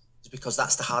reason. It's because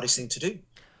that's the hardest thing to do.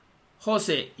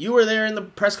 Jose, you were there in the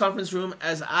press conference room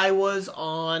as I was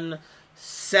on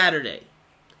Saturday.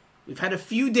 We've had a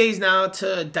few days now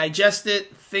to digest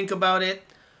it, think about it.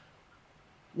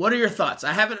 What are your thoughts?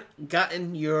 I haven't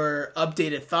gotten your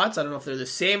updated thoughts. I don't know if they're the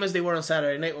same as they were on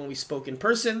Saturday night when we spoke in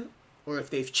person or if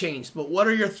they've changed. But what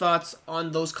are your thoughts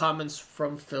on those comments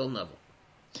from Phil Neville?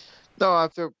 No,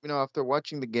 after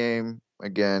watching the game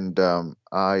again,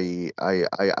 I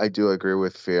do agree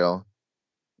with Phil.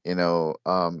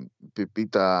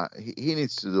 Pipita, he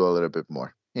needs to do a little bit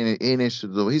more. He needs to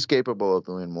do. He's capable of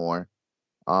doing more.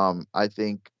 I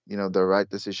think the right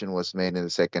decision was made in the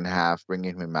second half,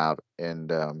 bringing him out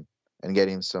and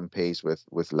getting some pace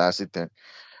with Lassiter.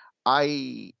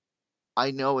 I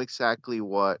know exactly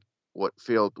what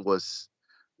Phil was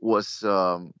what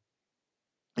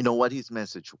his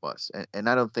message was, and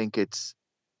I don't think it's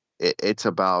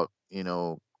about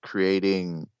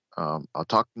creating a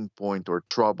talking point or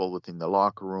trouble within the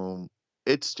locker room.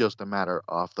 It's just a matter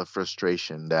of the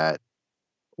frustration that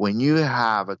when you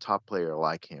have a top player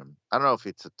like him, I don't know if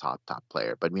it's a top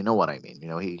player, but you know what I mean.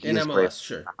 He In has played at MLS,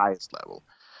 sure. the highest level.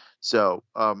 So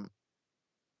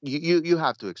you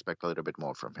have to expect a little bit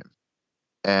more from him,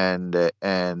 and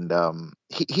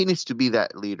he needs to be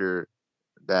that leader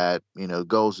that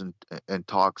goes and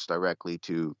talks directly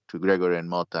to Gregory and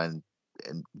Mota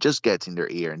and just gets in their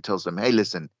ear and tells them, hey,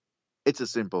 listen, it's a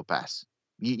simple pass.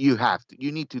 You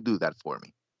need to do that for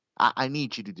me. I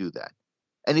need you to do that.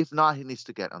 And if not, he needs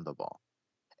to get on the ball.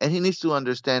 And he needs to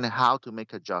understand how to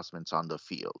make adjustments on the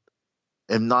field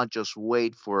and not just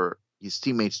wait for his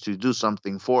teammates to do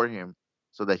something for him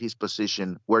so that he's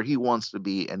positioned where he wants to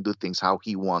be and do things how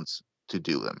he wants to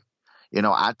do them.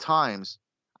 At times,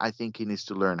 I think he needs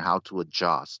to learn how to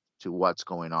adjust to what's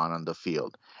going on the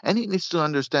field. And he needs to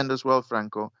understand as well,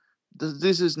 Franco,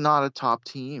 this is not a top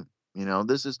team.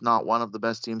 This is not one of the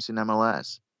best teams in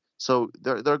MLS. So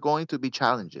there are going to be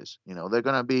challenges. There are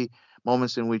going to be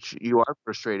moments in which you are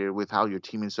frustrated with how your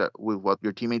teammates with what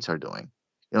your teammates are doing.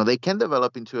 They can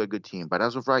develop into a good team, but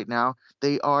as of right now,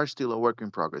 they are still a work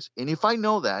in progress. And if I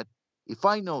know that,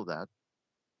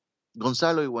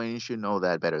 Gonzalo Higuain should know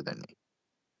that better than me.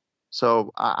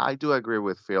 So I do agree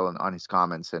with Phil on his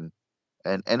comments, and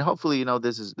hopefully,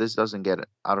 this doesn't get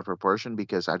out of proportion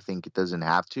because I think it doesn't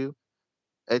have to.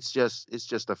 It's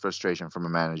just a frustration from a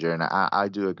manager, and I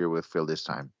do agree with Phil this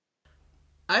time.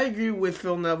 I agree with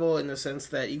Phil Neville in the sense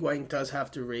that Higuain does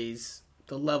have to raise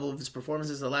the level of his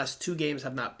performances. The last two games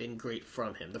have not been great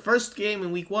from him. The first game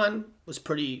in week 1 was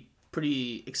pretty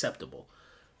acceptable.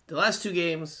 The last two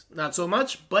games, not so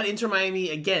much, but Inter Miami,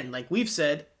 again, like we've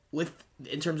said,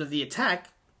 in terms of the attack,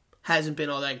 hasn't been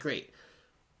all that great.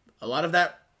 A lot of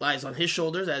that lies on his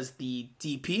shoulders as the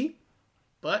DP,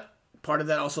 but part of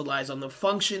that also lies on the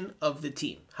function of the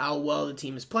team. How well the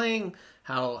team is playing,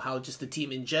 how just the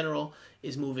team in general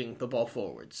is moving the ball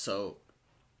forward. So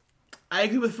I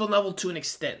agree with Phil Neville to an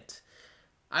extent.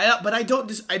 But I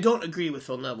don't agree with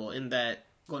Phil Neville in that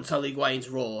Gonzalo Higuain's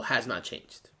role has not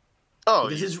changed. Oh,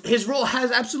 because his role has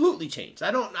absolutely changed.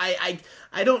 I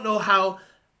don't know how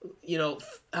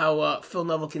Phil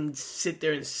Neville can sit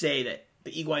there and say that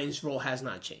the Higuain's role has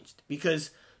not changed,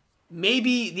 because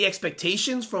maybe the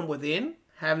expectations from within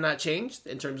have not changed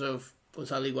in terms of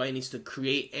Gonzalo Higuain needs to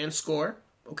create and score.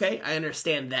 Okay, I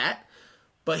understand that,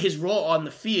 but his role on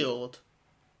the field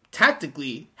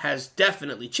tactically has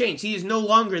definitely changed. He is no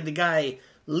longer the guy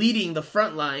leading the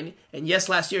front line, and yes,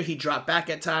 last year he dropped back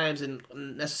at times and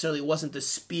necessarily wasn't the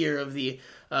spear of the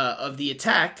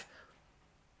attack,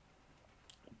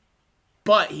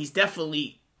 but he's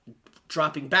definitely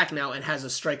dropping back now and has a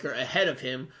striker ahead of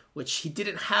him, which he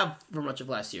didn't have for much of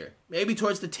last year. Maybe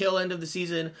towards the tail end of the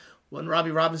season, when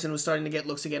Robbie Robinson was starting to get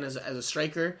looks again as a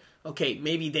striker, okay,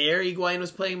 maybe there Higuain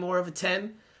was playing more of a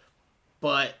 10,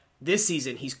 but this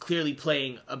season he's clearly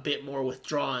playing a bit more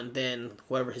withdrawn than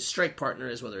whoever his strike partner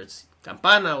is, whether it's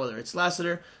Campana, whether it's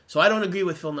Lassiter. So I don't agree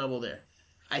with Phil Neville there.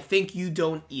 I think you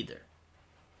don't either.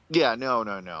 Yeah, no.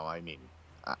 I mean,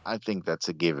 I think that's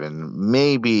a given.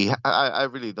 Maybe I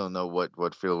really don't know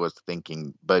what Phil was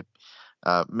thinking, but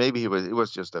maybe it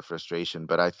was just a frustration.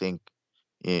 But I think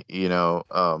I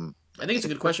think it's a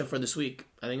good question for this week.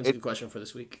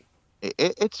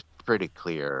 It's pretty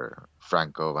clear,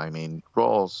 Franco. I mean,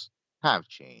 roles have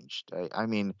changed. I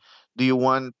mean, do you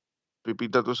want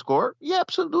Pepito to score? Yeah,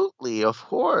 absolutely, of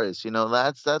course.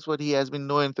 That's what he has been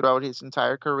doing throughout his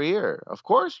entire career. Of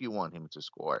course, you want him to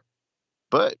score.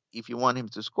 But if you want him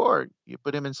to score, you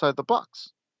put him inside the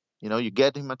box. You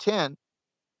get him a 10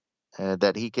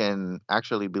 that he can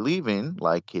actually believe in,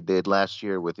 like he did last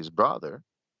year with his brother,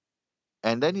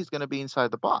 and then he's going to be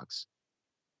inside the box.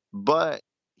 But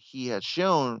he has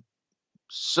shown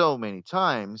so many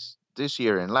times this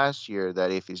year and last year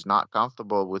that if he's not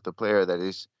comfortable with the player that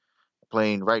is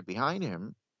playing right behind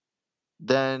him,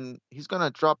 then he's going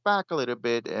to drop back a little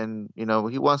bit, and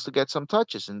he wants to get some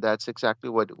touches, and that's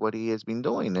exactly what he has been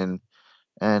doing.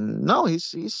 And no,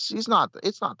 he's not.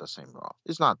 It's not the same role.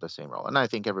 It's not the same role, and I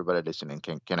think everybody listening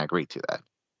can agree to that.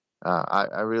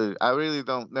 I really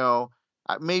don't know.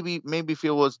 Maybe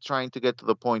Phil was trying to get to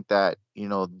the point that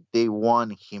they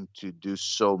want him to do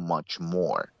so much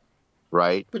more,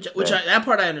 right? That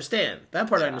part I understand. I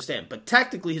understand. But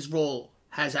tactically, his role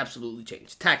has absolutely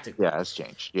changed. Tactically, yeah, it's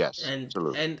changed. Yes,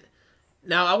 absolutely. And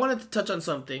now I wanted to touch on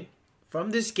something from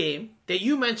this game that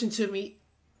you mentioned to me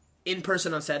in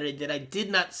person on Saturday that I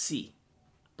did not see,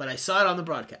 but I saw it on the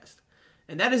broadcast,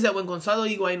 and that is that when Gonzalo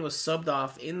Higuain was subbed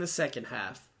off in the second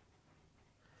half,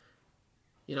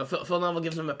 Phil Neville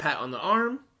gives him a pat on the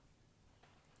arm,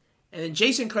 And then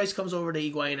Jason Christ comes over to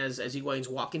Higuain as Higuain's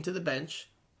walking to the bench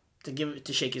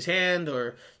to shake his hand,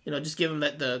 or just give him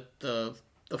the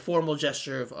formal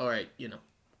gesture of, all right,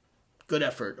 good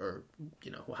effort, or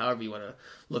however you want to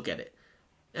look at it.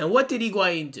 And what did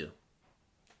Higuain do?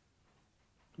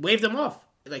 Waved him off.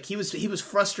 Like he was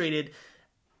frustrated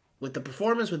with the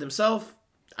performance, with himself.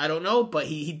 I don't know, but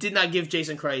he did not give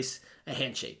Jason Christ a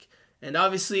handshake. And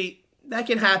obviously that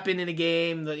can happen in a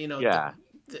game. The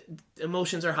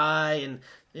emotions are high, and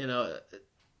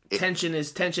tension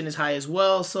is high as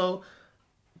well. So,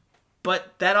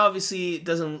 but that obviously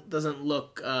doesn't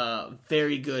look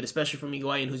very good, especially from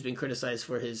Higuain, who's been criticized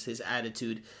for his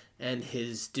attitude and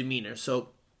his demeanor. So,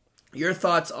 your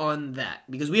thoughts on that?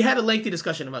 Because we had a lengthy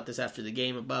discussion about this after the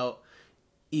game, about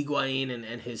Higuain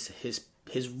and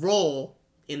his role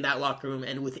in that locker room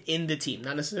and within the team,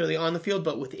 not necessarily on the field,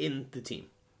 but within the team.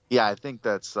 Yeah, I think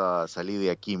that's salir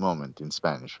de aquí moment in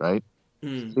Spanish, right?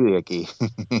 Mm. Salir de aquí.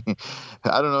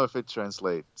 I don't know if it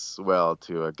translates well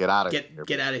to get out of here.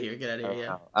 Get out of here. Get out of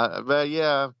here, yeah. But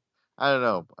yeah, I don't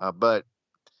know. But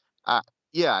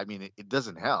yeah, I mean, it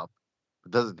doesn't help.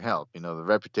 It doesn't help. The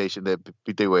reputation that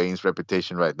Peter Higuain's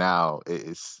reputation right now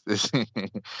is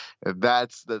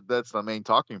that's the main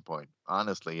talking point.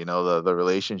 Honestly, the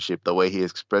relationship, the way he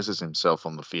expresses himself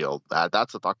on the field,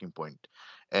 that's a talking point,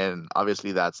 and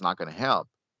obviously that's not going to help.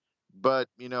 But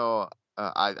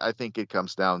I think it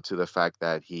comes down to the fact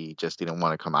that he just didn't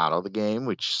want to come out of the game,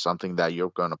 which is something that you're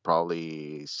going to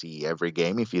probably see every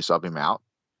game if you sub him out.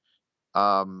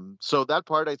 So that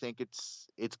part, I think it's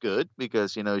good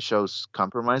because, it shows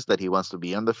compromise, that he wants to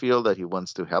be on the field, that he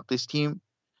wants to help this team.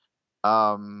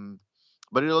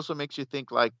 But it also makes you think,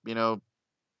 like,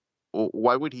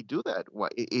 why would he do that? Why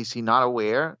is he not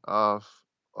aware of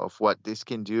what this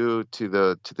can do to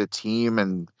the team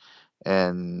and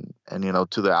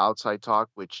to the outside talk,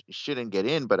 which shouldn't get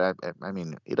in, but I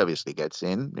mean, it obviously gets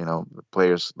in.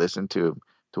 Players listen to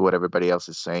what everybody else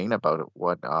is saying about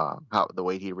how the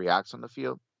way he reacts on the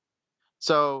field.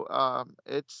 So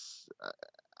it's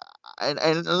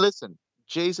and listen,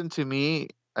 Jason, to me,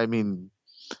 I mean,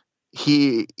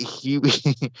 he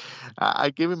I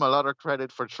give him a lot of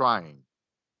credit for trying,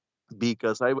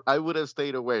 because I would have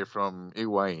stayed away from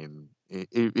Higuain.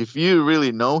 If you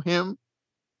really know him,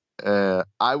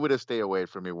 I would have stayed away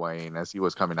from Higuain as he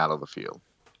was coming out of the field.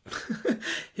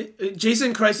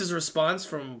 Jason Christ's response,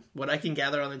 from what I can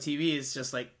gather on the TV, is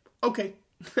just like, okay,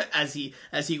 as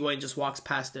Higuain just walks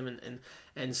past him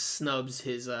and snubs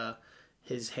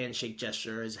his handshake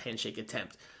gesture, his handshake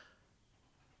attempt.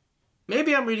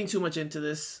 Maybe I'm reading too much into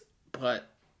this, but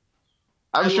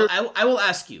I will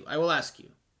ask you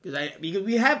because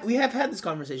we have had this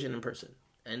conversation in person,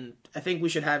 and I think we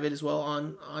should have it as well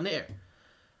on air.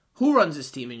 Who runs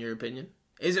this team, in your opinion?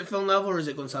 Is it Phil Neville or is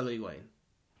it Gonzalo Higuain?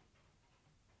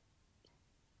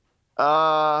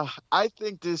 I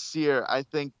think this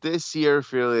year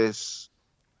Phil is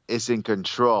in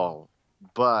control,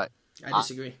 but I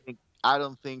disagree. I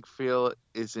don't think Phil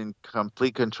is in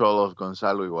complete control of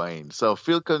Gonzalo Higuain. So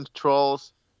Phil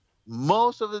controls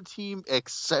most of the team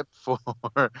except for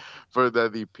the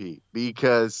VP,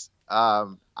 because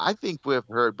I think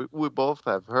we both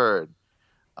have heard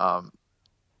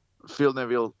Phil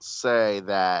Neville say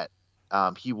that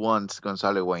he wants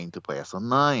Gonzalo Higuain to play as a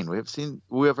 9.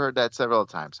 We have heard that several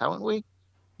times, haven't we?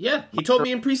 Yeah, he told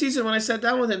me in preseason when I sat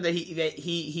down with him that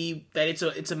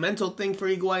it's a mental thing for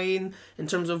Higuain in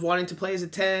terms of wanting to play as a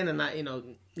 10 and not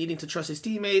needing to trust his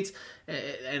teammates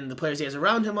and the players he has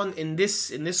around him in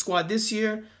this squad this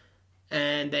year,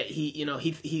 and that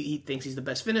he thinks he's the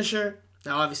best finisher.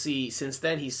 Now, obviously, since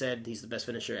then he said he's the best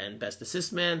finisher and best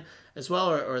assist man as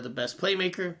well, or the best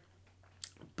playmaker.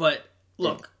 But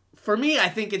look, for me, I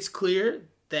think it's clear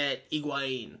that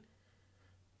Higuain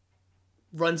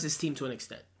runs this team to an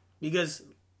extent. Because,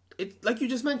 like you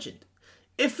just mentioned,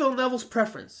 if Phil Neville's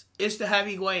preference is to have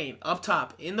Higuain up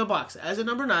top in the box as a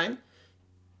number 9,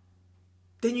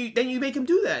 then you make him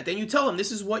do that. Then you tell him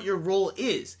this is what your role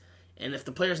is. And if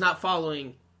the player's not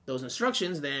following those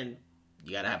instructions, then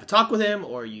you got to have a talk with him,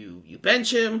 or you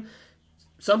bench him,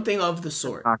 something of the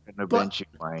sort. I'm not going to bench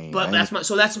Higuain. But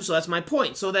that's my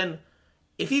point. So then,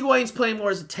 if Higuain's playing more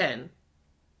as a 10,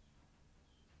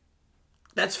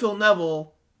 that's Phil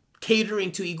Neville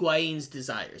catering to Higuain's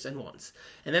desires and wants.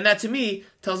 And then that, to me,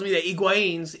 tells me that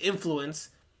Higuain's influence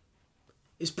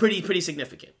is pretty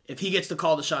significant if he gets to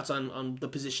call the shots on the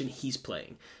position he's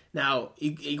playing. Now,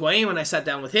 Higuain, when I sat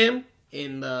down with him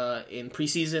in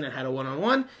preseason and had a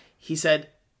one-on-one, he said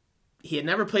he had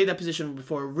never played that position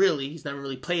before, really. He's never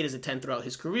really played as a 10 throughout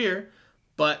his career,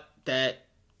 but that,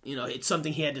 it's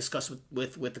something he had discussed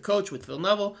with the coach, with Phil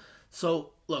Neville.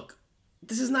 So, look,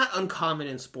 this is not uncommon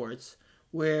in sports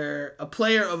where a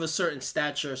player of a certain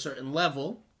stature, a certain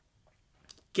level,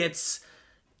 gets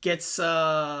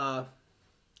I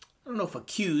don't know if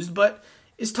accused, but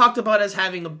is talked about as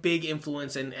having a big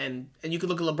influence, and you could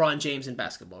look at LeBron James in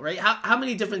basketball, right? How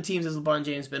many different teams has LeBron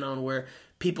James been on where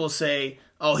people say,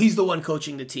 oh, he's the one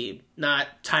coaching the team, not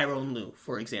Tyronn Lue,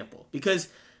 for example? Because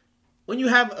when you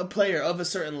have a player of a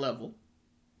certain level,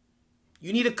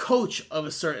 you need a coach of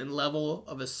a certain level,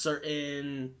 of a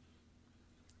certain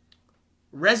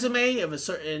resume, of a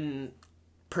certain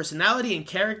personality and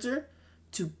character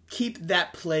to keep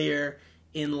that player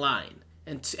in line.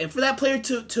 And for that player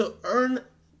to earn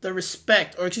the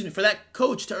respect, or excuse me, for that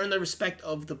coach to earn the respect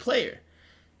of the player.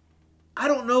 I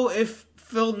don't know if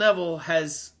Phil Neville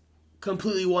has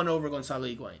completely won over Gonzalo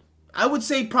Higuain. I would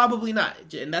say probably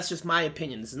not, and that's just my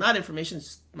opinion. This is not information, it's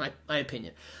just my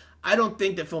opinion. I don't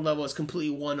think that Phil Neville has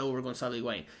completely won over Gonzalo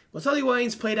Higuain. Gonzalo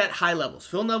Higuain's played at high levels.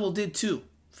 Phil Neville did too.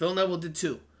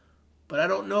 But I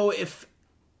don't know if,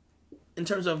 in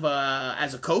terms of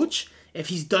as a coach, if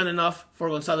he's done enough for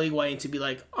Gonzalo Higuain to be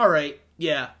like, all right,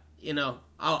 yeah,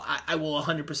 I will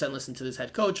 100% listen to this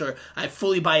head coach, or I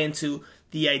fully buy into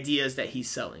the ideas that he's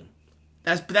selling.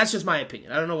 That's just my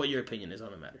opinion. I don't know what your opinion is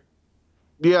on the matter.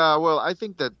 Yeah, well, I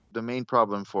think that the main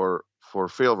problem for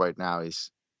Phil right now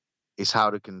is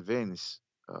how to convince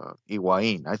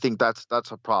Higuain. I think that's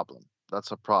a problem.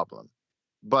 That's a problem.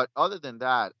 But other than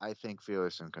that, I think Phil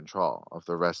is in control of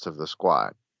the rest of the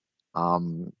squad.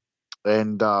 And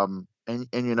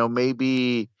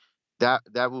maybe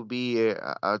that will be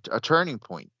a turning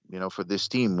point, for this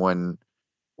team when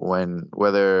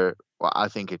whether, well, I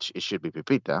think it should be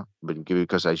Pepita, but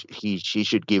because she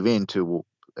should give in to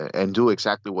and do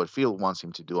exactly what Phil wants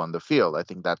him to do on the field. I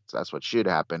think that's what should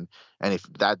happen. And if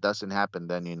that doesn't happen,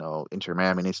 then Inter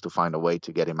Miami needs to find a way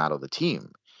to get him out of the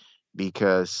team,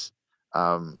 because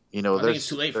I think it's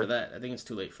too late for that. I think it's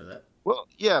too late for that. Well,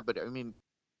 yeah, but I mean,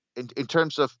 in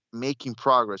terms of making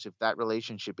progress, if that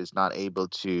relationship is not able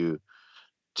to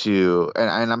and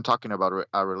I'm talking about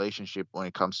a relationship when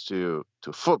it comes to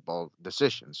football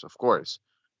decisions, of course.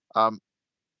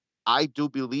 I do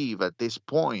believe at this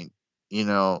point,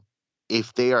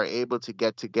 if they are able to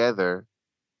get together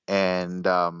and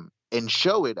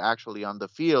show it actually on the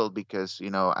field, because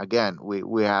again,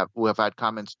 we have had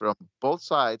comments from both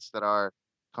sides that are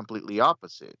completely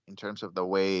opposite in terms of the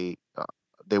way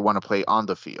they want to play on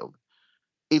the field.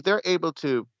 If they're able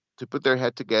to put their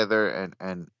head together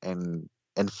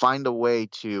and find a way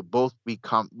to both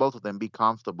of them be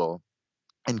comfortable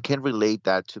and can relate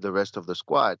that to the rest of the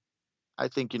squad, I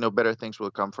think better things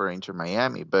will come for Inter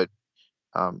Miami. But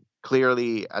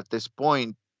clearly at this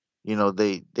point,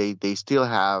 they still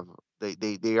have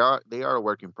they are a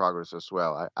work in progress as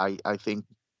well. I think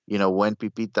when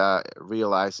Pipita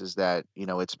realizes that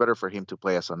it's better for him to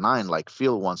play as a 9 like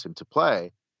Phil wants him to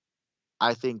play,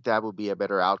 I think that would be a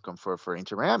better outcome for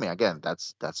Inter Miami. Again,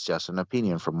 that's just an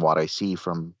opinion from what I see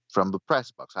from the press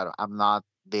box. I'm not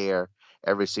there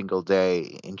every single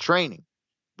day in training,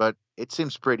 but it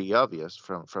seems pretty obvious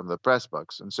from the press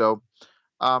box. And so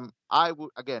I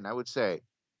would say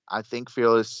I think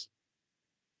Phil is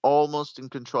almost in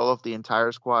control of the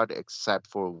entire squad except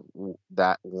for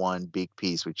that one big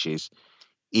piece, which is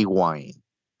Higuain.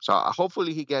 So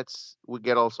hopefully we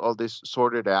get all this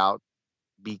sorted out,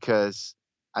 because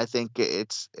I think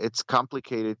it's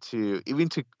complicated to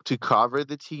cover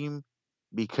the team,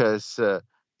 because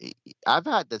I've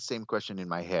had that same question in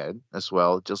my head as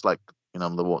well, just like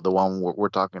the one we're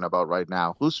talking about right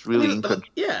now. Who's really in control?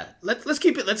 Yeah, let's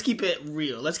keep it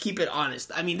real. Let's keep it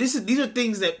honest. I mean, these are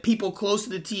things that people close to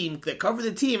the team that cover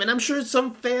the team, and I'm sure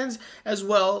some fans as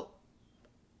well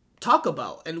talk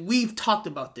about, and we've talked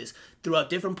about this throughout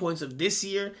different points of this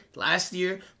year, last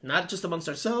year, not just amongst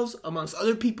ourselves, amongst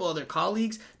other people, other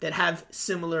colleagues that have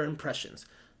similar impressions,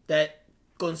 that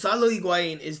Gonzalo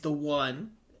Higuain is the one.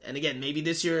 And again, maybe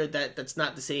this year that's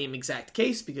not the same exact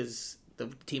case because the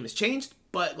team has changed,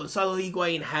 but Gonzalo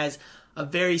Higuain has a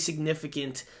very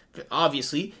significant,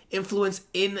 obviously, influence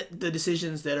in the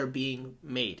decisions that are being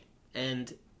made.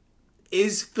 And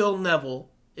is Phil Neville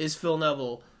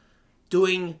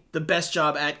doing the best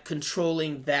job at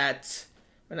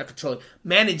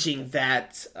managing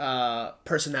that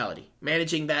personality,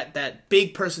 managing that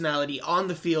big personality on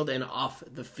the field and off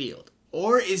the field?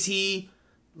 Or is he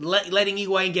letting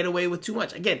Higuain get away with too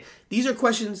much? Again, these are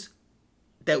questions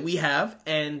that we have,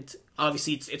 and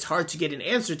obviously it's hard to get an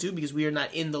answer to because we are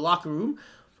not in the locker room.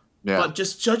 Yeah. But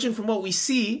just judging from what we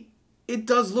see, it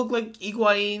does look like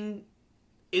Higuain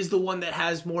is the one that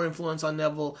has more influence on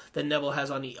Neville than Neville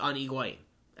has on Higuain.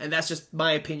 And that's just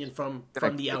my opinion from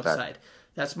the outside.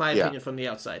 That's my Yeah. opinion from the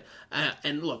outside.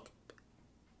 And look,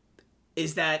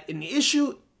 is that an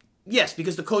issue? Yes,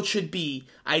 because the coach should be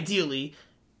ideally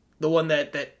the one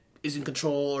that is in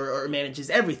control or manages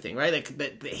everything, right? Like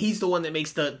that he's the one that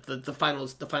makes the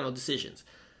final decisions.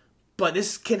 But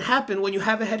this can happen when you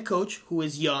have a head coach who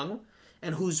is young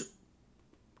and whose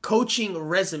coaching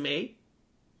resume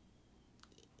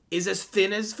is as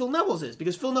thin as Phil Neville's is,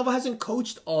 because Phil Neville hasn't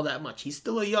coached all that much. He's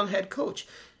still a young head coach,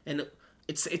 and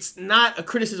it's not a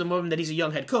criticism of him that he's a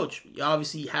young head coach. You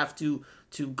obviously have to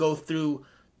go through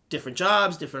different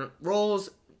jobs, different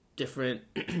roles, different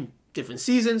different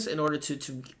seasons in order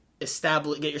to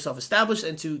get yourself established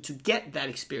and to get that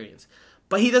experience.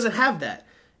 But he doesn't have that.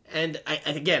 And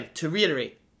again, to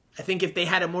reiterate, I think if they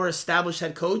had a more established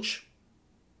head coach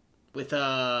with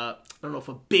I don't know if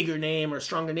a bigger name or a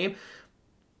stronger name,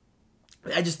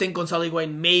 I just think Gonzalo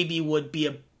Higuain maybe would be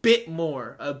a bit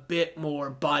more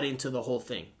bought into the whole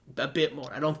thing. A bit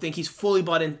more. I don't think he's fully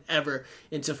bought in ever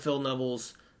into Phil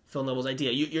Neville's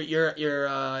idea.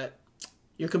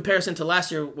 Your comparison to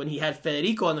last year when he had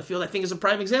Federico on the field, I think is a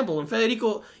prime example. When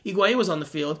Federico Higuain was on the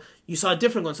field, you saw a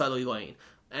different Gonzalo Higuain.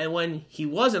 And when he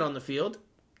wasn't on the field,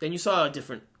 then you saw a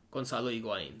different Gonzalo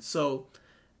Higuain. So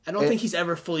I don't think he's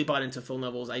ever fully bought into Phil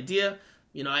Neville's idea.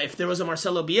 You know, if there was a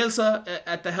Marcelo Bielsa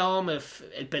at the helm, if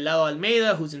El Pelado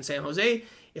Almeida, who's in San Jose,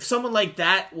 if someone like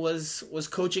that was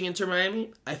coaching Inter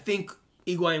Miami, I think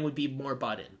Higuain would be more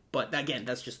bought in. But again,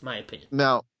 that's just my opinion.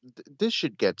 Now, this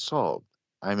should get solved.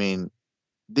 I mean,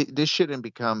 this shouldn't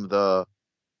become the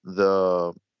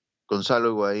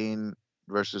Gonzalo Higuain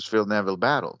versus Phil Neville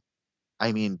battle.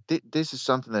 I mean, this is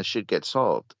something that should get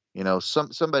solved. You know,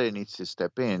 somebody needs to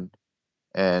step in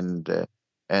and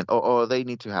or they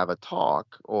need to have a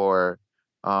talk, or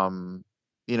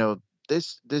you know,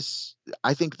 this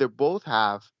I think they both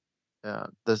have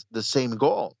the same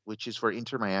goal, which is for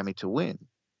Inter Miami to win,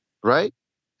 right?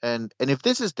 And if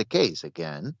this is the case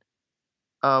again,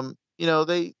 you know,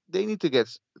 they need to get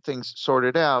things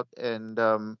sorted out, and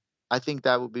I think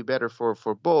that would be better for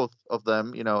both of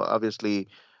them. You know, obviously,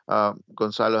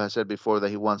 Gonzalo has said before that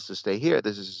he wants to stay here.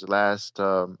 This is his last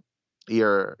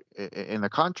year in the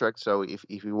contract, so if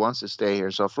he wants to stay here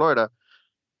in South Florida,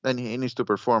 then he needs to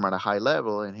perform at a high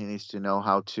level, and he needs to know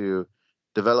how to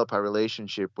develop a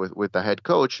relationship with the head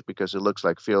coach, because it looks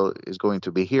like Phil is going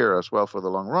to be here as well for the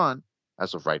long run,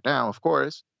 as of right now, of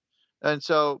course. And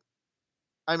so,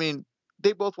 I mean,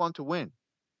 they both want to win.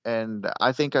 And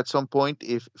I think at some point,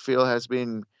 if Phil has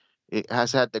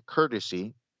had the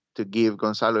courtesy to give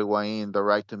Gonzalo Higuain the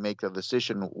right to make the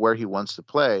decision where he wants to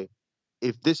play,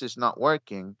 if this is not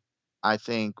working, I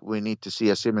think we need to see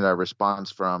a similar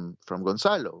response from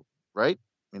Gonzalo, right?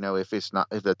 You know, if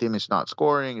the team is not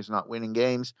scoring, is not winning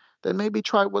games, then maybe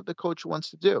try what the coach wants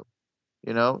to do.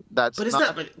 You know, but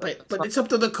it's up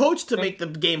to the coach to make the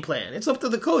game plan. It's up to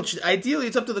the coach. Ideally,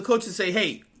 it's up to the coach to say,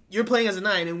 "Hey, you're playing as a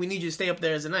 9, and we need you to stay up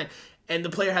there as a 9." And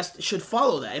the player should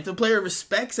follow that. If the player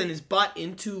respects and is bought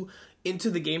into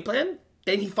the game plan,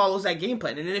 then he follows that game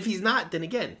plan. And then if he's not, then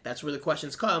again, that's where the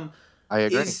questions come. I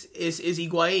agree. Is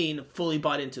Higuain fully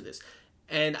bought into this?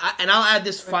 And I'll add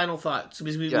this final thought,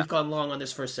 because we've gone long on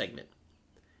this first segment.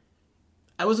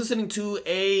 I was listening to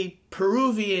a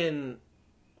Peruvian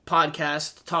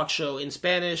podcast talk show in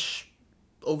Spanish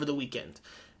over the weekend,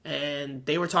 and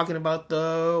they were talking about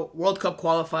the World Cup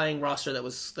qualifying roster that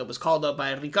was called up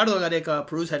by Ricardo Gareca,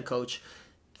 Peru's head coach,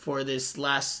 for these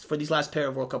last pair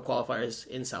of World Cup qualifiers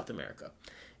in South America.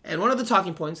 And one of the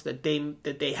talking points that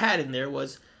they had in there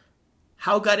was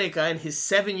how Gareca, in his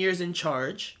 7 years in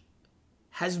charge,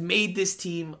 has made this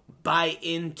team buy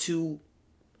into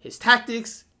his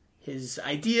tactics, his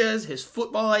ideas, his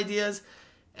football ideas,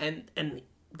 and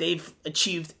they've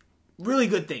achieved really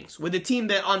good things with a team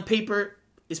that on paper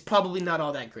is probably not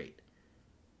all that great.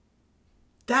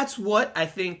 That's what I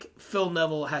think Phil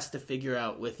Neville has to figure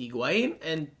out with Higuain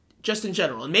and just in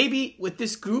general. And maybe with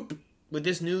this group, with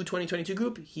this new 2022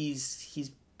 group,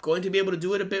 he's going to be able to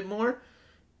do it a bit more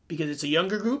because it's a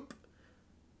younger group.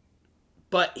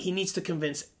 But he needs to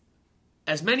convince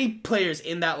as many players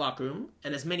in that locker room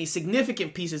and as many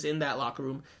significant pieces in that locker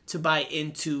room to buy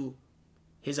into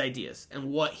his ideas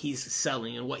and what he's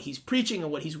selling and what he's preaching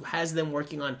and what he has them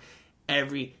working on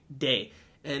every day.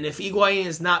 And if Higuain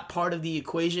is not part of the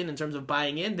equation in terms of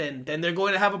buying in, then they're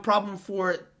going to have a problem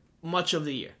for much of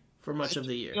the year. He's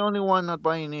the only one not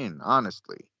buying in,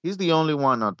 honestly. He's the only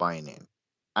one not buying in.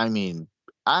 I mean,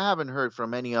 I haven't heard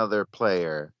from any other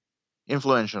player,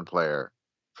 influential player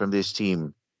from this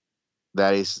team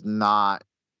that is not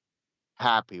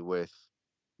happy with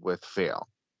Phil.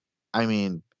 I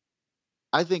mean,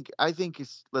 I think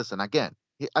listen, again,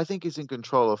 I think he's in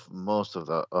control of most of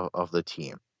the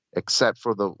team, except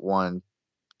for the one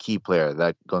key player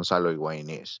that Gonzalo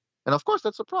Higuain is. And of course,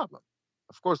 that's a problem.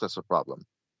 Of course, that's a problem.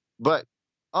 But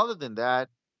other than that,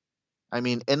 I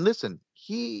mean, and listen,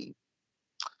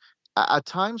 at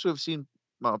times we've seen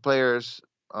players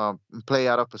play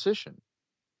out of position,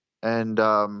 and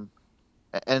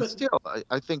But still,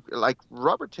 I think like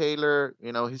Robert Taylor,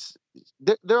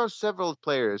 there are several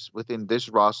players within this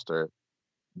roster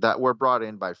that were brought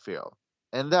in by Phil,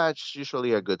 and that's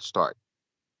usually a good start,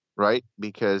 right?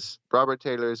 Because Robert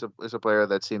Taylor is a player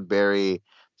that seemed very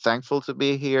thankful to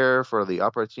be here for the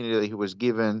opportunity that he was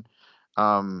given.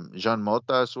 Jean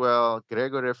Mota as well,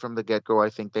 Gregory from the get go. I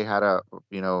think they had a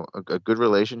good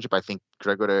relationship. I think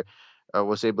Gregory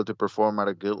was able to perform at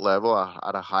a good level,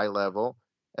 at a high level,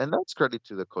 and that's credit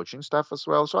to the coaching staff as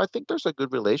well. So I think there's a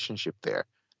good relationship there.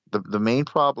 The main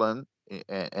problem,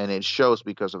 and it shows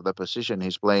because of the position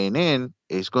he's playing in,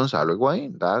 is Gonzalo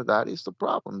Higuain. That is the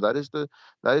problem. That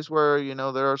is where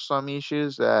there are some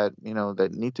issues that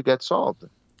that need to get solved.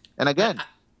 And again, I,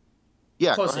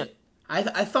 yeah, go ahead.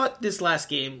 Jose, I thought this last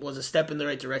game was a step in the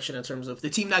right direction in terms of the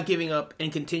team not giving up and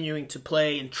continuing to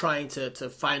play and trying to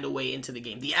find a way into the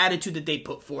game. The attitude that they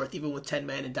put forth, even with 10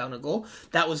 men and down a goal,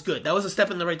 that was good. That was a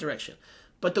step in the right direction.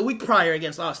 But the week prior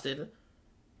against Austin,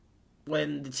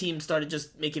 when the team started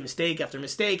just making mistake after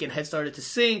mistake and head started to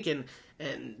sink and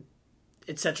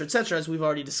et cetera, as we've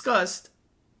already discussed,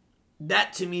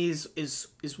 that to me is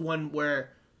one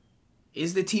where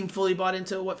is the team fully bought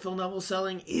into what Phil Neville's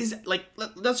selling? Is like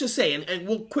let's just say, and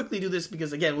we'll quickly do this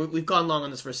because again we've gone long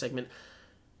on this first segment.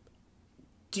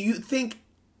 Do you think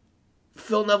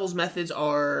Phil Neville's methods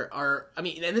are? I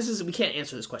mean, and this is we can't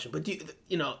answer this question, but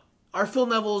are Phil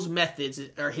Neville's methods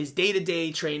or his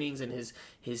day-to-day trainings and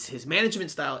his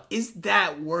management style, is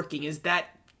that working? Is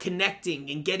that connecting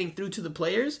and getting through to the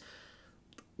players?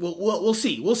 We'll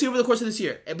see. We'll see over the course of this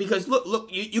year. Because look,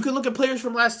 you can look at players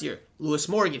from last year. Lewis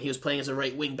Morgan, he was playing as a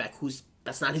right wing back.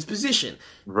 That's not his position.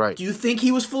 Right. Do you think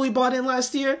he was fully bought in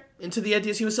last year into the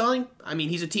ideas he was selling? I mean,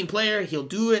 he's a team player. He'll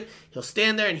do it. He'll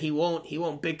stand there and he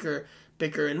won't bicker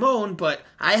and moan. But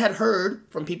I had heard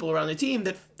from people around the team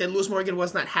that Lewis Morgan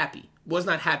was not happy.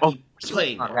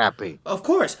 Playing. Not happy. Of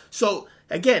course. So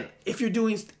again, if you're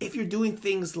doing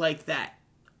things like that,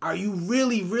 are you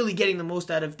really, really getting the most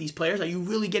out of these players? Are you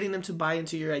really getting them to buy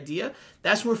into your idea?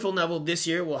 That's where Phil Neville this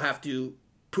year will have to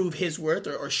prove his worth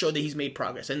or show that he's made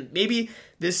progress. And maybe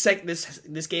this game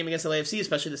against LAFC,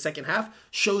 especially the second half,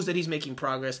 shows that he's making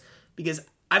progress. Because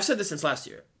I've said this since last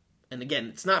year. And again,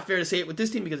 it's not fair to say it with this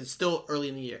team because it's still early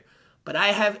in the year. But I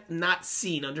have not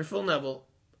seen under Phil Neville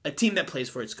a team that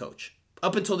plays for its coach.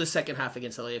 Up until the second half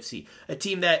against LAFC. A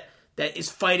team that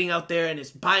is fighting out there and is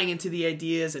buying into the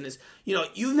ideas and is,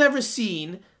 you've never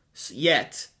seen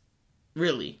yet,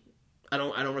 really, I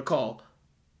don't recall,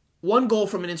 one goal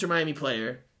from an Inter Miami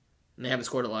player, and they haven't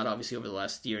scored a lot, obviously, over the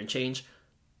last year and change,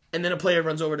 and then a player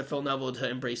runs over to Phil Neville to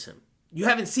embrace him. You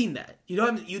haven't seen that. You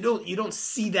don't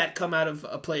see that come out of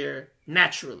a player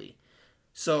naturally.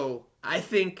 So I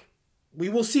think we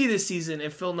will see this season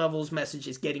if Phil Neville's message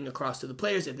is getting across to the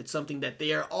players, if it's something that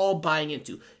they are all buying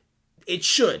into. It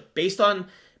should, based on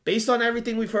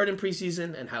everything we've heard in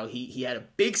preseason and how he had a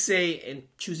big say in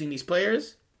choosing these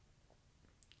players.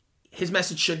 His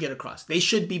message should get across. They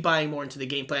should be buying more into the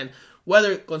game plan,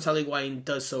 whether Gonzalo Higuain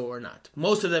does so or not.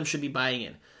 Most of them should be buying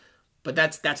in. But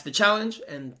that's the challenge,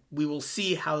 and we will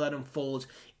see how that unfolds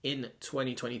in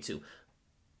 2022.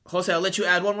 Jose, I'll let you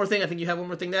add one more thing. I think you have one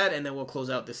more thing to add, and then we'll close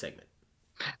out this segment.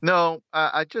 No,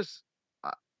 I just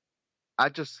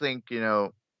think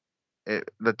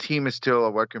the team is still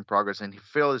a work in progress, and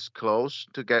Phil is close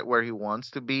to get where he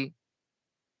wants to be.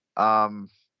 But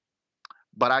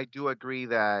I do agree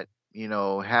that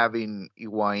having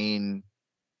Higuain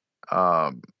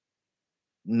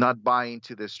not buying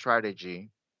into the strategy,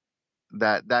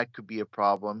 that could be a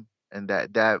problem, and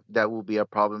that will be a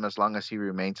problem as long as he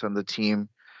remains on the team.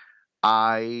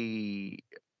 I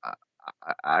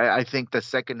think the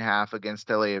second half against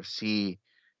LAFC,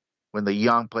 when the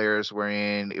young players were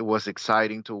in, it was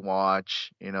exciting to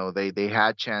watch. They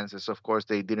had chances. Of course,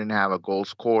 they didn't have a goal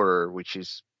scorer, which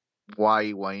is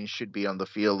why Wayne should be on the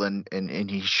field and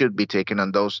he should be taking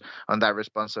on that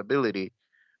responsibility.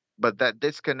 But that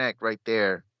disconnect right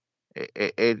there,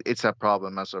 it's a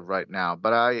problem as of right now.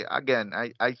 But I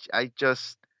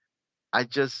just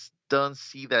don't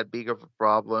see that big of a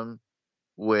problem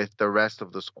with the rest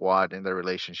of the squad and the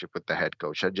relationship with the head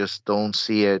coach. I just don't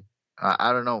see it.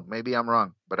 I don't know. Maybe I'm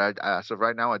wrong, but as of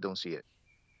right now, I don't see it.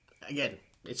 Again,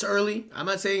 it's early. I'm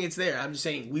not saying it's there. I'm just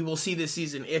saying we will see this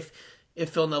season if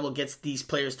Phil Neville gets these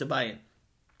players to buy in.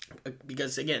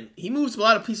 Because, again, he moves a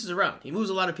lot of pieces around.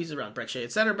 Brek Shea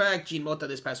at center back, Jean Mota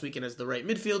this past weekend as the right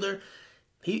midfielder.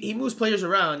 He moves players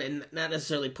around and not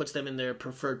necessarily puts them in their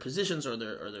preferred positions or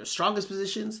their strongest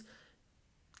positions.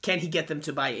 Can he get them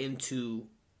to buy into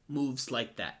moves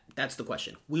like that? That's the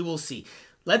question. We will see.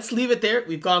 Let's leave it there.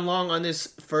 We've gone long on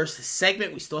this first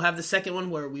segment. We still have the second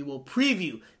one where we will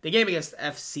preview the game against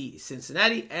FC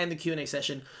Cincinnati and the Q&A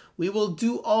session. We will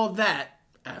do all that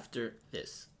after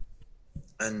this.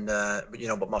 And,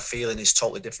 but my feeling is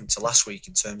totally different to last week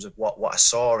in terms of what I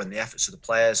saw and the efforts of the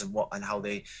players and how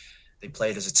they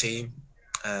played as a team.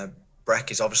 Brek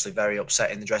is obviously very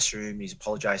upset in the dressing room. He's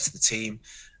apologised to the team.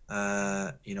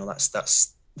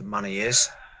 That's the man he is.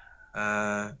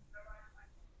 But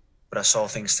I saw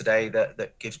things today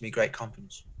that gives me great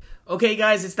confidence. Okay,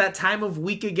 guys, it's that time of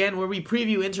week again where we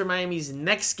preview Inter Miami's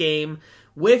next game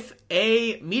with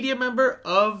a media member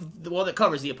that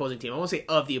covers the opposing team. I won't say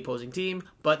of the opposing team,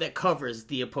 but that covers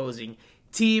the opposing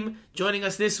team. Joining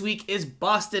us this week is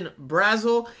Boston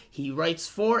Brazel. He writes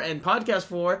for and podcasts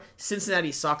for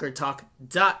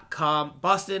CincinnatiSoccerTalk.com.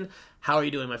 Boston, how are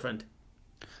you doing, my friend?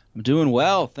 I'm doing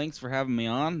well. Thanks for having me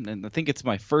on. And I think it's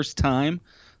my first time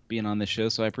being on this show,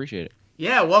 so I appreciate it.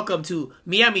 Yeah, welcome to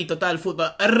Miami Total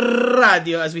Football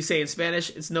Radio, as we say in Spanish.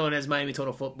 It's known as Miami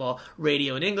Total Football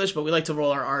Radio in English, but we like to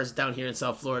roll our R's down here in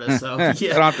South Florida. So yeah. I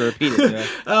don't have to repeat it.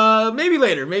 Yeah. Maybe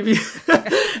later. Maybe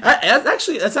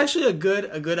that's actually a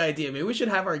good idea. Maybe we should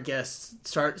have our guests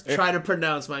try to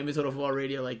pronounce Miami Total Football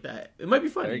Radio like that. It might be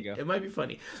funny. There you go. It might be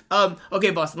funny.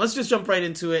 Okay, Boston. Let's just jump right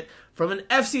into it. From an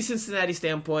FC Cincinnati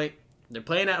standpoint, they're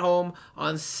playing at home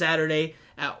on Saturday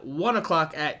at 1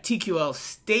 o'clock at TQL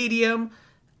Stadium.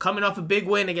 Coming off a big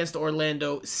win against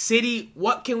Orlando City.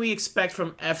 What can we expect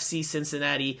from FC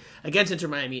Cincinnati against Inter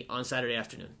Miami on Saturday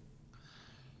afternoon?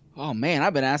 Oh, man,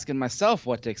 I've been asking myself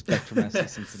what to expect from FC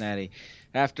Cincinnati.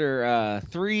 After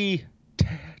 3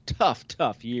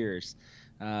 tough years,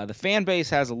 the fan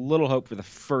base has a little hope for the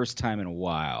first time in a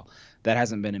while. That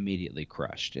hasn't been immediately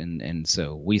crushed. And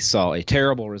so we saw a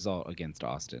terrible result against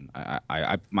Austin.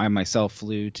 I myself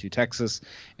flew to Texas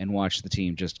and watched the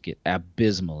team just get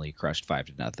abysmally crushed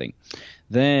 5-0.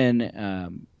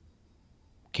 Then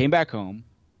came back home,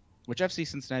 which FC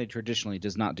Cincinnati traditionally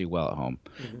does not do well at home.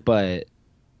 Mm-hmm. But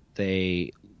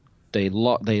they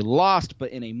lost, but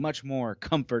in a much more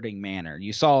comforting manner.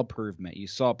 You saw improvement. You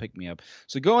saw pick-me-up.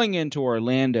 So going into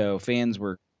Orlando, fans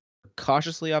were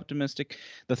cautiously optimistic.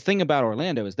 The thing about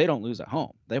Orlando is they don't lose at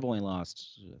home. They've only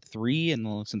lost 3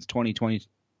 since 2020.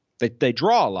 They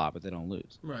draw a lot, but they don't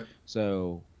lose. Right.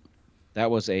 So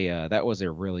that was a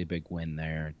really big win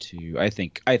there. I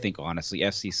think honestly,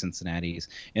 FC Cincinnati's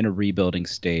in a rebuilding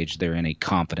stage. They're in a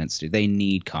confidence stage. They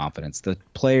need confidence. The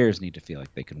players need to feel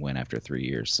like they can win after 3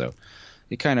 years. So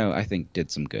it kind of, I think, did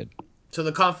some good. So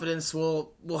the confidence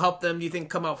will help them, do you think,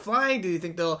 come out flying? Do you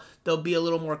think they'll be a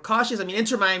little more cautious? I mean,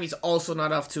 Inter Miami's also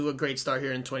not off to a great start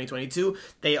here in 2022.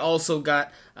 They also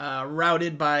got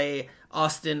routed by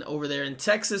Austin over there in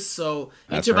Texas. So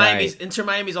Inter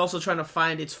Miami's also trying to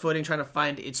find its footing, trying to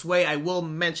find its way. I will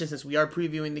mention, since we are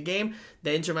previewing the game,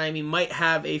 that Inter Miami might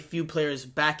have a few players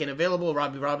back and available.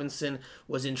 Robbie Robinson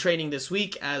was in training this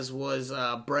week, as was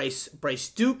Bryce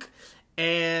Duke.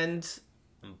 And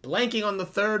I'm blanking on the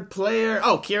third player.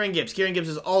 Oh, Kieran Gibbs. Kieran Gibbs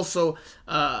is also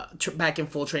back in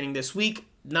full training this week.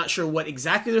 Not sure what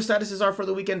exactly their statuses are for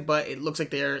the weekend, but it looks like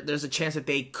there's a chance that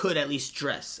they could at least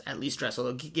dress.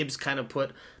 Although Gibbs kind of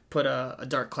put a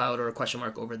dark cloud or a question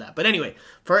mark over that. But anyway,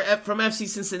 from FC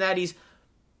Cincinnati's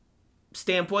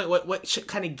standpoint, what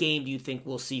kind of game do you think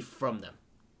we'll see from them?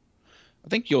 I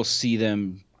think you'll see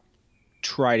them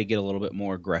try to get a little bit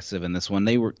more aggressive in this one.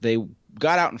 They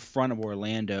got out in front of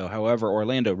Orlando. However,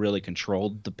 Orlando really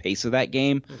controlled the pace of that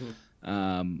game,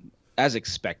 as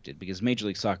expected, because Major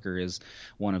League Soccer is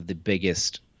one of the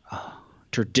biggest.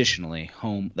 Traditionally,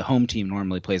 the home team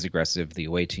normally plays aggressive. The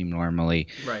away team normally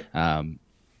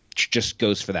just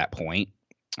goes for that point.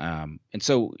 And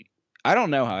so I don't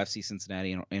know how FC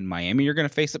Cincinnati and Miami are going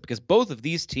to face it, because both of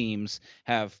these teams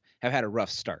have had a rough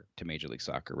start to Major League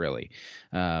Soccer, really.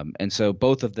 And so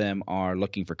both of them are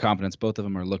looking for confidence. Both of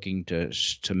them are looking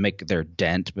to make their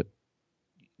dent, but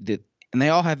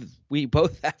we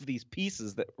both have these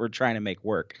pieces that we're trying to make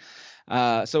work.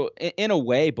 So in a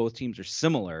way, both teams are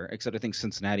similar, except I think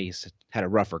Cincinnati's had a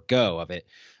rougher go of it.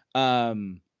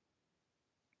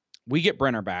 We get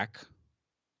Brenner back,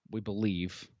 we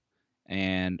believe,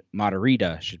 and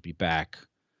Matarrita should be back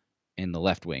in the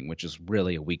left wing, which is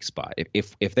really a weak spot.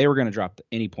 If they were going to drop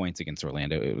any points against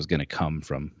Orlando, it was going to come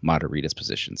from Matarrita's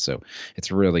position. So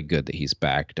it's really good that he's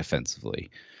back defensively.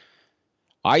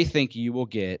 I think you will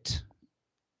get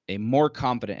a more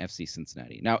competent FC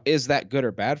Cincinnati. Now, is that good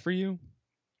or bad for you?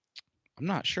 I'm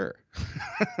not sure.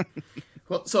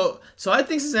 Well, so I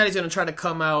think Cincinnati's going to try to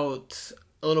come out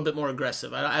a little bit more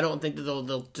aggressive. I don't think that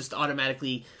they'll just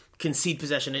automatically concede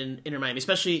possession in Inter Miami,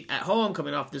 especially at home,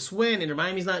 coming off this win. Inter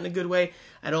Miami's not in a good way.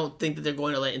 I don't think that they're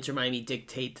going to let Inter Miami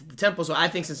dictate the tempo. So I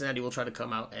think Cincinnati will try to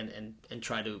come out and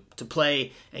try to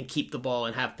play and keep the ball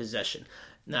and have possession.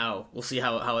 Now, we'll see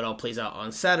how it all plays out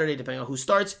on Saturday, depending on who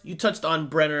starts. You touched on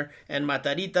Brenner and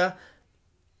Matarrita.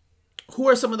 Who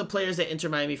are some of the players that Inter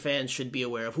Miami fans should be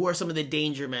aware of? Who are some of the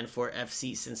danger men for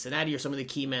FC Cincinnati, or some of the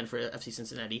key men for FC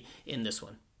Cincinnati in this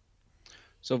one?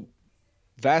 So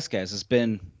Vasquez has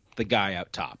been the guy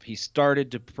up top. He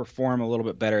started to perform a little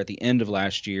bit better at the end of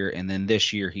last year, and then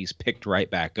this year he's picked right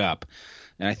back up.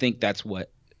 And I think that's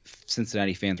what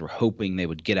Cincinnati fans were hoping they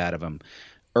would get out of him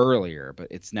earlier, but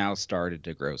it's now started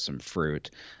to grow some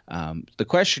fruit. The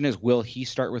question is, will he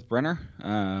start with Brenner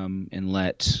and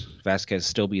let Vasquez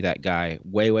still be that guy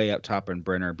way up top, and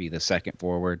Brenner be the second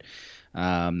forward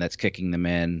that's kicking them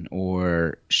in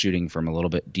or shooting from a little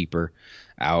bit deeper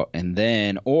out? And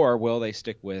then, or will they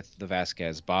stick with the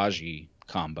Vasquez-Baji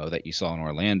combo that you saw in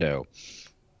Orlando?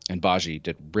 And Baji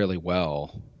did really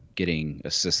well getting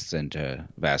assists into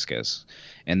Vasquez,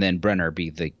 and then Brenner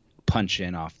be the punch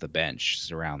in off the bench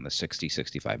around the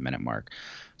 60-65 minute mark.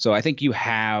 So I think you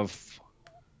have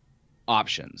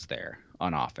options there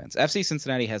on offense. FC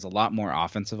Cincinnati has a lot more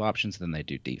offensive options than they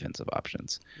do defensive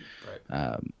options.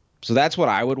 Right. So that's what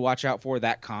I would watch out for,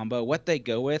 that combo, what they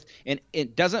go with. And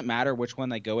it doesn't matter which one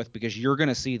they go with, because you're going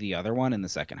to see the other one in the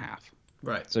second half.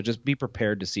 Right. So just be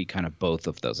prepared to see kind of both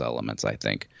of those elements, I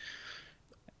think.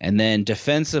 And then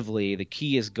defensively, the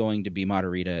key is going to be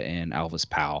Matarrita and Alvis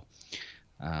Powell.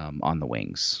 On the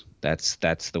wings.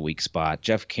 That's the weak spot.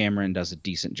 Jeff Cameron does a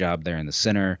decent job there in the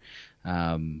center,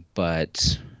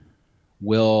 but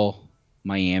will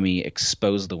Miami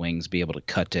expose the wings, be able to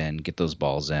cut in, get those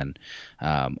balls in?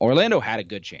 Orlando had a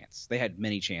good chance. They had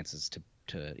many chances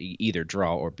to either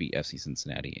draw or beat FC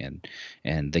Cincinnati,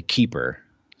 and the keeper,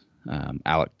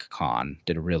 Alec Kahn,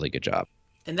 did a really good job.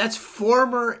 And that's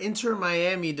former Inter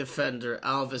Miami defender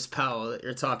Alvis Powell that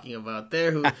you're talking about there,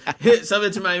 who some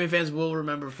Inter Miami fans will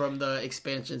remember from the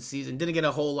expansion season. Didn't get a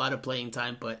whole lot of playing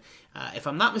time, but if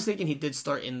I'm not mistaken, he did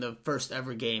start in the first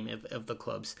ever game of the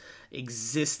club's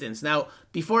existence. Now,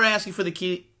 before I ask you for the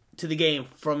key to the game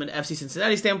from an FC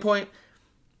Cincinnati standpoint,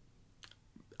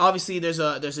 obviously there's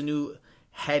a new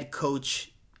head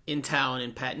coach in town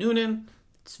in Pat Noonan.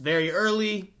 It's very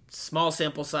early, small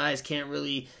sample size, can't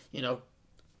really,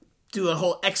 do a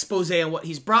whole expose on what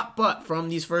he's brought, but from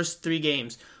these first 3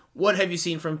 games, what have you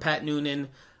seen from Pat Noonan,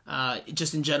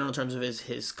 just in general in terms of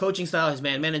his coaching style, his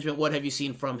man management? What have you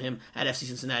seen from him at FC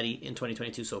Cincinnati in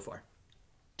 2022 so far?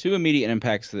 2 immediate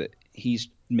impacts that he's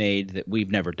made that we've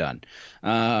never done.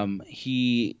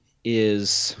 He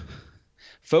is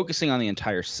focusing on the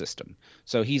entire system.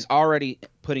 So he's already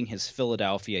putting his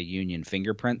Philadelphia Union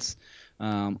fingerprints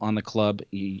on the club.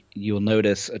 You'll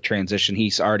notice a transition.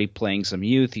 He's already playing some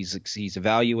youth. He's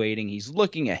evaluating. He's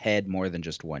looking ahead more than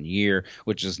just 1 year,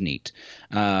 which is neat.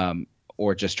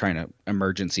 Or just trying to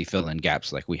emergency fill in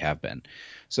gaps like we have been.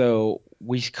 So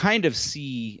we kind of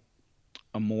see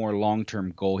a more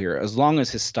long-term goal here, as long as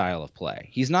his style of play.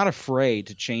 He's not afraid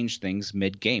to change things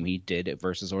mid-game. He did it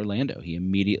versus Orlando. He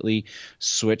immediately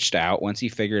switched out once he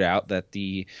figured out that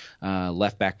the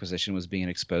left back position was being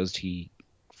exposed. He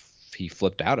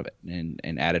flipped out of it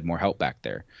and added more help back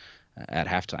there at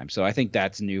halftime. So I think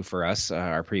that's new for us.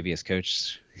 Our previous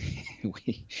coach,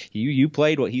 you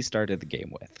played what he started the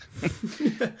game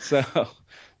with.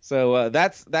 so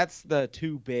that's the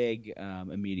 2 big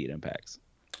immediate impacts.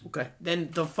 Okay.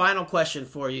 Then the final question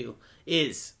for you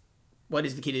is, what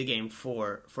is the key to the game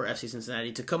for FC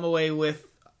Cincinnati to come away with,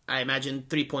 I imagine,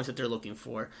 3 points that they're looking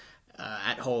for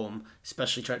at home,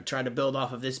 especially try to build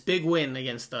off of this big win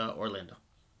against Orlando?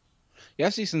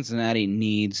 FC Cincinnati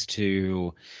needs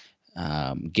to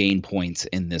gain points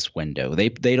in this window. They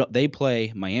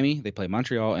play Miami, they play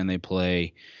Montreal, and they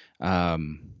play I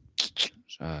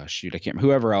can't remember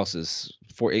whoever else is.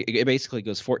 It basically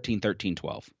goes 14, 13,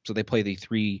 12. So they play the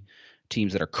 3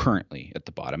 teams that are currently at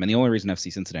the bottom, and the only reason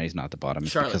FC Cincinnati is not at the bottom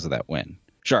is because of that win.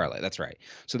 Charlotte, that's right.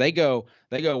 So they go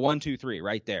 1, 2, 3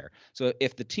 right there. So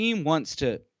if the team wants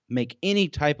to make any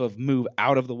type of move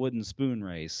out of the wooden spoon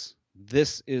race,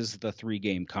 this is the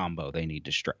 3-game combo they need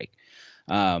to strike.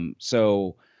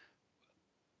 So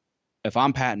if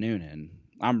I'm Pat Noonan,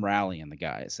 I'm rallying the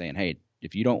guys saying, hey,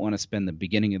 if you don't want to spend the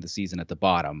beginning of the season at the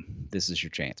bottom, this is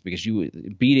your chance, because you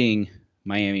beating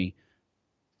Miami,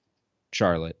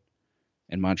 Charlotte,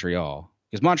 and Montreal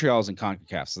because Montreal's in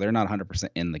CONCACAF, so they're not 100%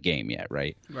 in the game yet,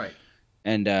 right? Right.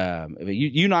 And if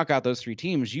you knock out those 3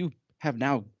 teams, you have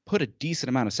now put a decent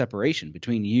amount of separation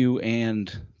between you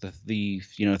and the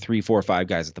 3, 4, 5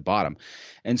 guys at the bottom.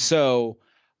 And so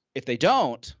if they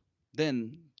don't,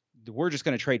 then we're just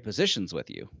going to trade positions with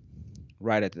you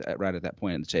right at that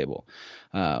point in the table.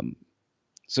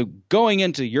 So going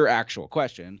into your actual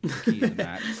question, the key of the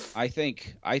match, I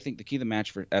think the key of the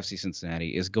match for FC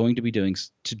Cincinnati is going to be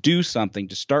to do something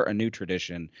to start a new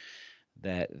tradition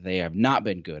that they have not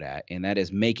been good at, and that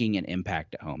is making an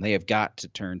impact at home. They have got to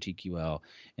turn TQL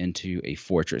into a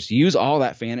fortress. Use all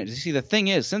that fan. See, the thing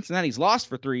is, Cincinnati's lost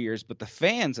for 3 years, but the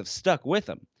fans have stuck with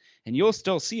them, and you'll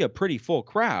still see a pretty full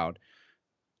crowd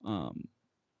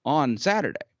on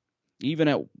Saturday, even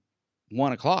at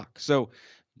 1:00. So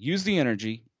use the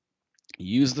energy,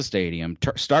 use the stadium,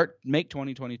 make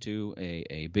 2022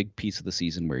 a big piece of the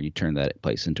season where you turn that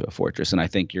place into a fortress. And I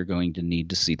think you're going to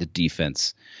need to see the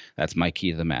defense. That's my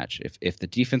key to the match. If the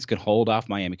defense can hold off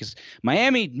Miami, because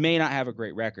Miami may not have a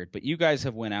great record, but you guys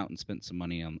have went out and spent some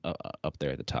money on up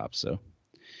there at the top. So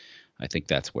I think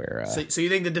that's where. So you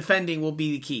think the defending will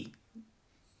be the key?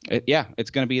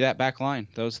 It's going to be that back line.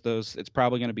 Those. It's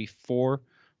probably going to be four.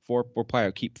 We'll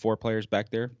probably keep 4 players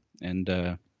back there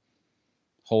and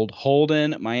hold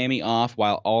Holden, Miami off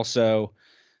while also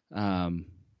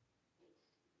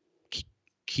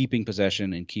keeping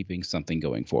possession and keeping something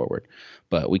going forward.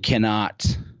 But we cannot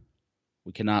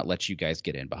let you guys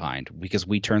get in behind, because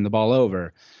we turn the ball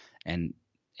over, and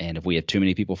if we have too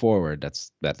many people forward,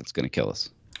 that's going to kill us.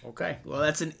 Okay, well,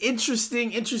 that's an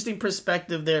interesting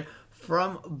perspective there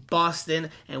from Boston,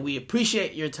 and we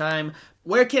appreciate your time.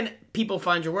 Where can people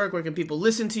find your work? Where can people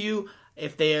listen to you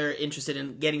if they are interested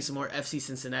in getting some more FC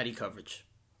Cincinnati coverage?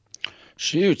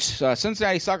 Shoot.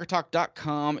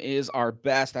 CincinnatiSoccerTalk.com is our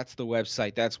best. That's the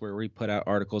website. That's where we put out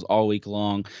articles all week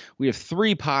long. We have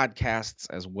 3 podcasts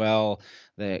as well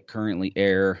that currently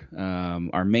air.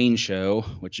 Our main show,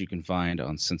 which you can find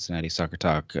on Cincinnati Soccer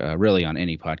Talk, really on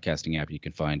any podcasting app you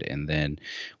can find. And then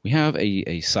we have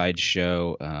a side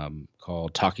show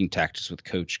called Talking Tactics with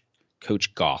Coach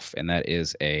Goff, and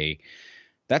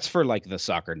that's for like the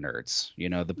soccer nerds.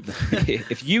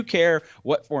 If you care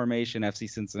what formation FC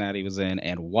Cincinnati was in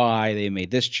and why they made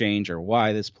this change or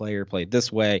why this player played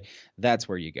this way, that's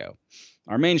where you go.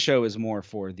 Our main show is more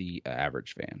for the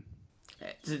average fan.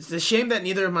 It's a shame that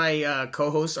neither of my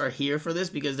co-hosts are here for this,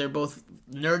 because they're both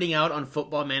nerding out on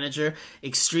Football Manager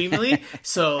extremely.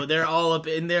 So they're all up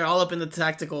in the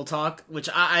tactical talk, which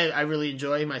I really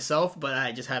enjoy myself, but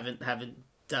I just haven't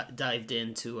dived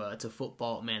into to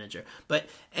Football Manager. But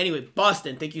anyway,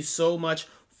 Boston, thank you so much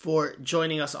for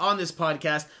joining us on this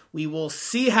podcast. We will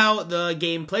see how the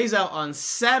game plays out on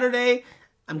Saturday.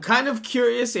 I'm kind of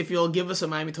curious if you'll give us a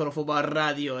Miami Total Football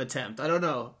Radio attempt. I don't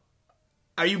know.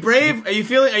 Are you brave? Are you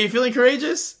feeling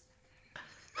courageous?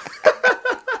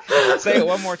 Say it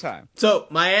one more time. So,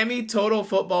 Miami Total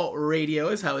Football Radio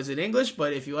is how it's in English,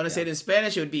 but if you want to say it in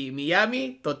Spanish, it would be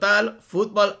Miami Total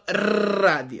Football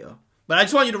Radio. But I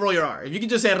just want you to roll your R. If you can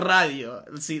just say radio,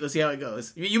 let's see how it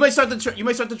goes. You might start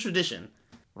the tradition.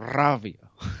 Radio.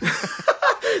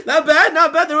 Not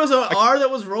bad. There was an R that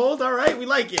was rolled. All right, we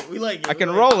like it. I can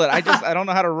roll it. I don't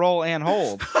know how to roll and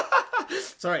hold.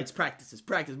 It's all right. It's practice.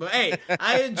 But hey,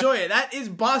 I enjoy it. That is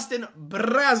Boston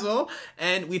Brazo,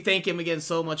 and we thank him again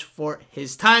so much for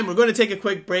his time. We're going to take a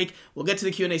quick break. We'll get to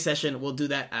the Q&A session. We'll do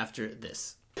that after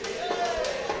this.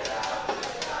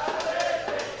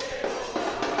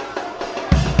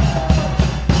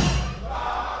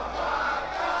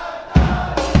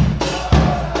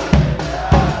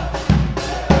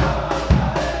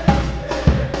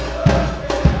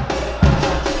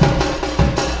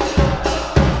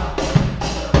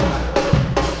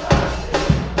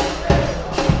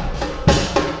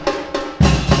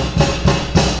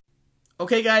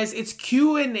 Okay, guys, it's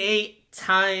Q&A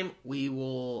time. We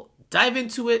will dive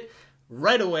into it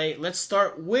right away. Let's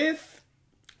start with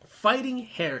Fighting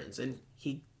Herons, and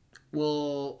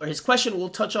his question will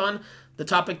touch on the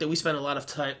topic that we spent a lot of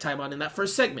time on in that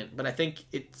first segment, but I think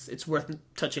it's worth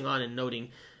touching on and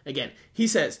noting again. He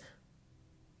says,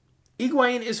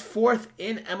 Higuain is 4th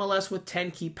in MLS with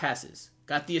 10 key passes.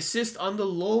 Got the assist on the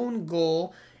lone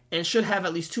goal and should have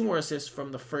at least 2 more assists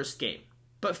from the first game.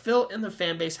 But Phil and the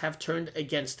fan base have turned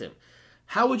against him.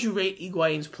 How would you rate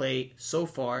Higuain's play so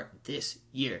far this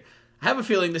year? I have a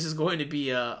feeling this is going to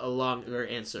be a longer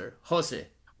answer. Jose.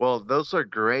 Well, those are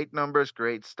great numbers,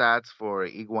 great stats for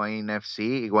Higuain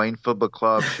FC. Higuain Football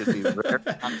Club should be very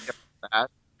happy about that.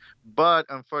 But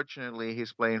unfortunately,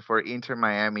 he's playing for Inter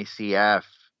Miami CF,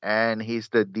 and he's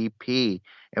the DP.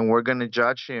 And we're going to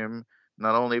judge him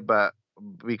not only by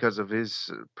because of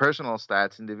his personal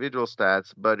stats, individual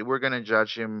stats, but we're going to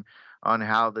judge him on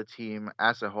how the team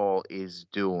as a whole is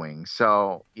doing.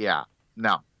 So, yeah,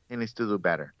 no, he needs to do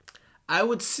better. I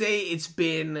would say it's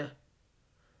been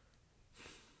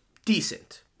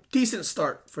decent. Decent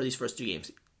start for these first 2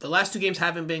 games. The last 2 games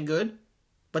haven't been good,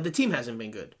 but the team hasn't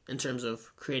been good in terms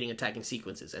of creating attacking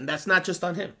sequences. And that's not just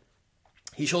on him.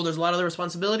 He shoulders a lot of the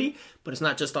responsibility, but it's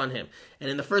not just on him. And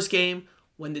in the first game,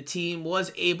 when the team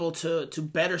was able to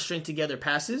better string together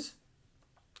passes,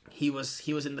 he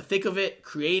was in the thick of it,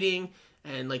 creating,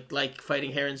 and like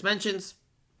Fighting Herons mentions,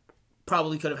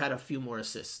 probably could have had a few more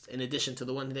assists in addition to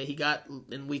the one that he got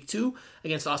in week 2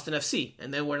 against Austin FC.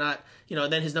 And then we're not,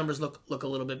 then his numbers look a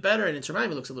little bit better, and Inter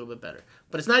Miami looks a little bit better.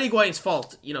 But it's not Higuain's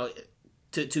fault,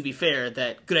 to be fair,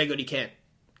 that Gregore can't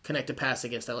connect a pass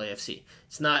against LAFC.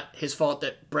 It's not his fault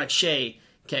that Brek Shea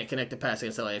can't connect a pass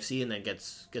against LAFC and then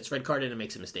gets red carded and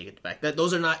makes a mistake at the back.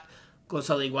 Those are not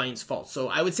Gonzalo Higuain's fault. So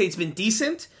I would say it's been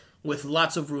decent with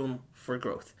lots of room for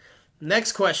growth.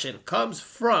 Next question comes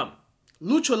from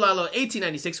Lucho Lalo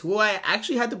 1896, who I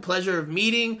actually had the pleasure of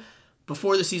meeting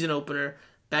before the season opener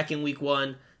back in week 1.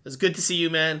 It was good to see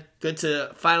you, man. Good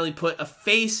to finally put a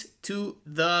face to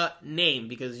the name,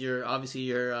 because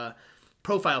your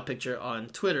profile picture on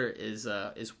Twitter is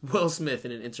Will Smith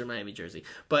in an Inter Miami jersey.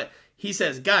 But he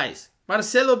says, guys,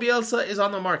 Marcelo Bielsa is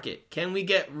on the market. Can we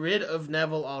get rid of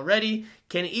Neville already?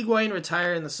 Can Higuain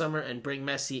retire in the summer and bring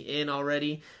Messi in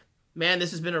already? Man,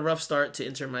 this has been a rough start to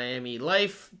Inter Miami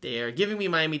life. They are giving me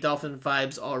Miami Dolphin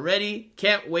vibes already.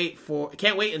 Can't wait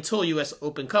until US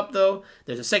Open Cup though.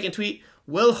 There's a second tweet.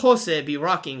 Will Jose be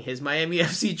rocking his Miami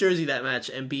FC jersey that match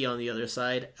and be on the other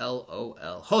side? LOL.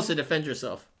 Jose, defend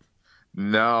yourself.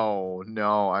 No,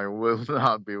 I will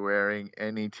not be wearing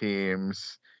any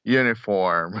team's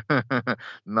uniform.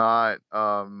 Not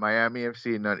Miami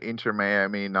FC, not Inter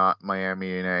Miami, not Miami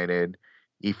United.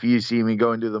 If you see me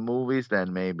going to the movies,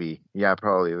 then maybe. Yeah,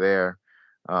 probably there.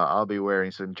 I'll be wearing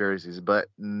some jerseys, but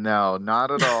no, not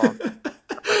at all.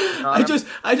 I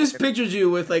just pictured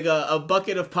you with like a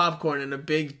bucket of popcorn and a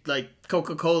big like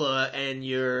Coca-Cola and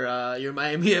your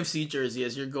Miami FC jersey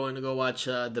as you're going to go watch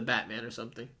the Batman or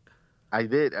something. I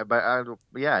did, but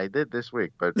I did this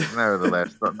week. But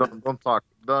nevertheless,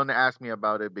 don't ask me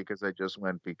about it, because I just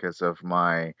went because of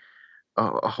my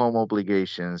home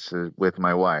obligations with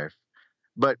my wife.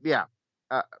 But yeah,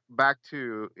 back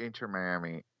to Inter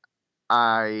Miami.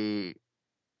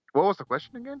 What was the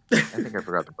question again? I think I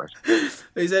forgot the question.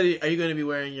 He said, are you going to be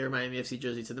wearing your Miami FC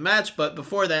jersey to the match? But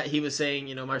before that, he was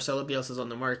saying, Marcelo Bielsa's on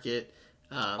the market.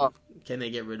 Can they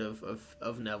get rid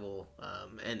of Neville,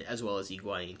 and as well as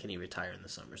Higuain? Can he retire in the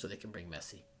summer so they can bring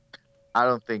Messi? I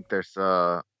don't think there's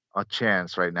a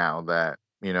chance right now that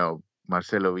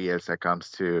Marcelo Bielsa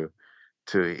comes to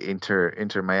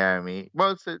Inter Miami.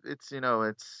 Well,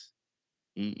 it's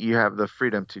you have the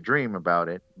freedom to dream about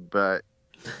it, but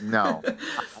no.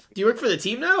 Do you work for the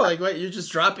team now? Like, what? You're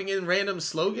just dropping in random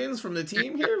slogans from the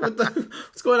team here?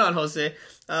 What's going on, Jose?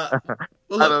 Well,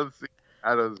 look,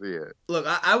 I don't see it. Look,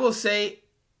 I will say,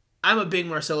 I'm a big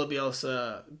Marcelo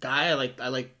Bielsa guy. I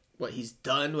like what he's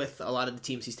done with a lot of the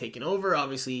teams he's taken over.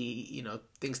 Obviously,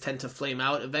 things tend to flame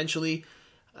out eventually.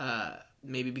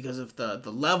 Maybe because of the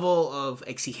level of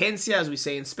exigencia, as we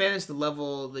say in Spanish, the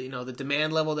level, the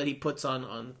demand level that he puts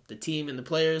on the team and the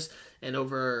players, and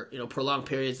over prolonged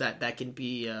periods that can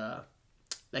be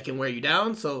that can wear you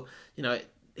down. So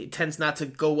it tends not to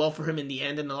go well for him in the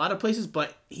end in a lot of places,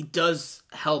 but he does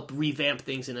help revamp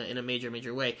things in a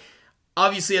major way.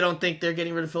 Obviously, I don't think they're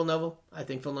getting rid of Phil Neville. I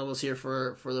think Phil Neville's here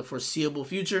for the foreseeable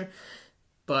future.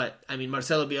 But I mean,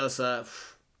 Marcelo Bielsa,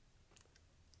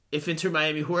 if Inter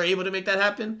Miami were able to make that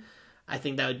happen, I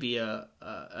think that would be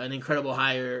an incredible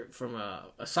hire from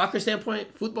a soccer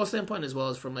standpoint, football standpoint, as well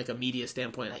as from like a media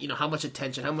standpoint. How much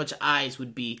attention, how many eyes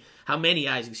would be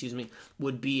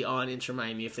on Inter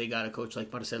Miami if they got a coach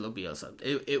like Marcelo Bielsa.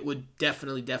 It would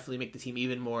definitely make the team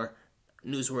even more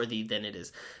newsworthy than it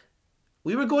is.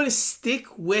 We were going to stick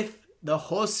with the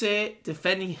Jose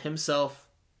defending himself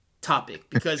topic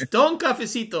because Don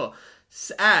Cafecito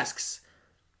asks,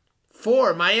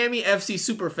 for Miami FC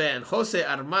superfan Jose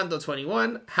Armando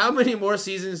 21, how many more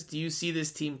seasons do you see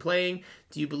this team playing?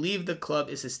 Do you believe the club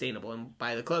is sustainable? And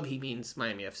by the club, he means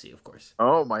Miami FC, of course.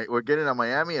 Oh my! We're getting a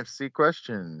Miami FC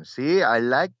question. See, I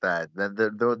like that.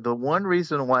 The one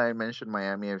reason why I mentioned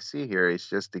Miami FC here is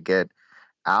just to get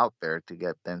out there, to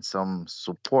get then some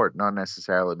support, not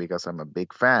necessarily because I'm a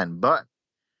big fan, but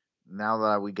now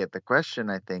that we get the question,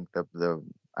 I think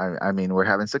I mean we're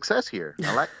having success here.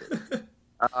 I like it.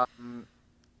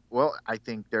 Well, I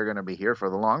think they're going to be here for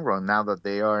the long run now that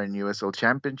they are in USL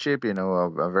Championship,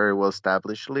 a very well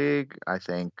established league. I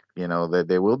think, that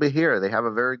they will be here. They have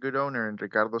a very good owner in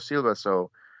Ricardo Silva. So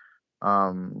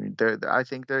I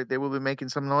think they will be making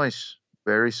some noise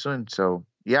very soon. So,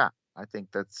 yeah, I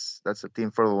think that's a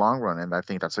team for the long run. And I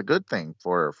think that's a good thing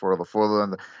for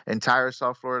the entire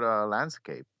South Florida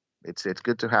landscape. It's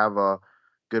good to have a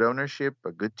good ownership,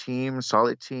 a good team,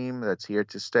 solid team that's here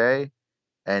to stay.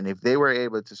 And if they were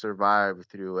able to survive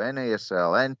through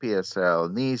NASL,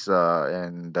 NPSL, NISA,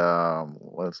 and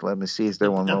let me see, is there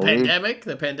one more league?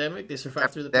 The pandemic, they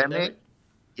survived through the pandemic.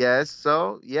 Yes,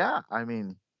 so yeah, I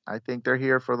mean, I think they're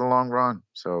here for the long run.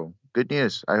 So good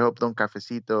news. I hope Don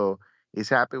Cafecito is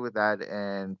happy with that,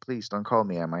 and please don't call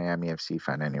me a Miami FC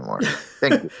fan anymore.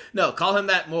 Thank you. No, call him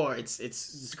that more.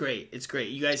 It's great. It's great.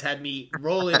 You guys had me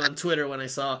rolling on Twitter when I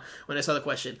saw the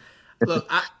question. Look,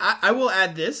 I will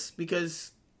add this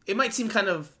because it might seem kind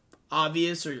of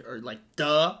obvious or like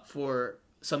duh for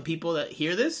some people that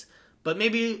hear this, but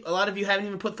maybe a lot of you haven't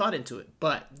even put thought into it.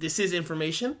 But this is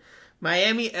information.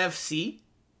 Miami FC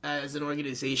as an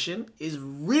organization is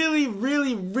really,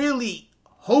 really, really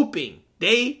hoping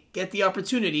they get the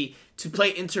opportunity to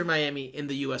play Inter Miami in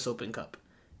the U.S. Open Cup,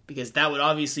 because that would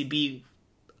obviously be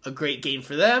a great game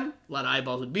for them. A lot of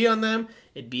eyeballs would be on them.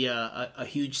 It'd be a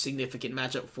huge, significant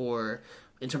matchup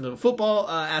in terms of a football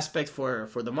aspect for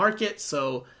the market.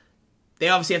 So they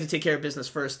obviously have to take care of business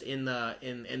first in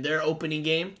their opening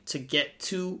game to get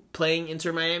to playing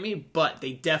Inter Miami. But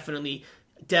they definitely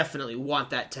want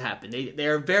that to happen. They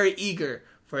are very eager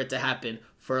for it to happen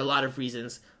for a lot of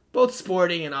reasons, both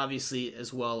sporting and obviously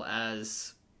as well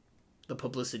as the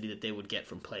publicity that they would get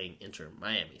from playing Inter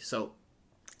Miami. So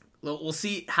we'll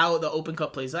see how the Open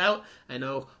Cup plays out. I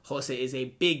know Jose is a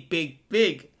big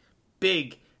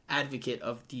advocate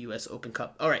of the U.S. Open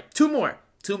Cup. All right, two more.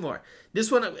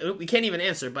 This one we can't even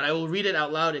answer, but I will read it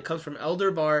out loud. It comes from Elder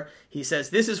Bar. He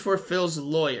says, this is for Phil's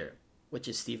lawyer, which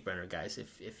is Steve Brenner, guys,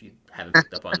 if you haven't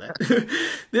picked up on that.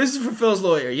 This is for Phil's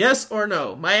lawyer. Yes or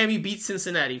no? Miami beat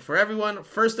Cincinnati. For everyone,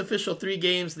 first official 3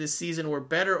 games this season were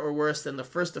better or worse than the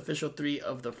first official 3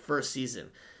 of the first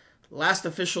season. Last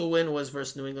official win was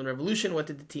versus New England Revolution. What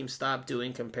did the team stop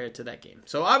doing compared to that game?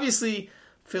 So obviously,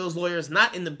 Phil's lawyer is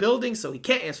not in the building, so he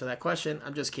can't answer that question.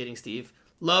 I'm just kidding, Steve.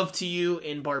 Love to you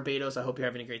in Barbados. I hope you're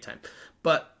having a great time.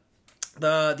 But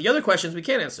the other questions we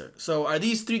can't answer. So are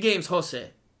these 3 games,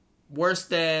 Jose, worse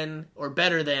than or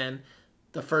better than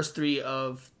the first 3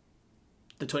 of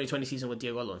the 2020 season with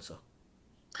Diego Alonso?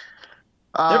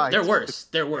 They're worse.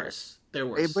 They're worse.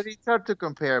 But it's hard to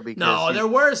compare because... No, they're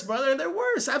worse, brother. They're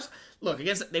worse. Look,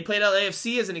 they played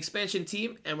LAFC as an expansion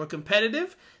team and were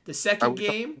competitive. The second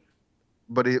game...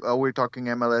 But are we talking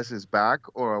MLS is back,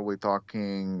 or are we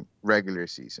talking regular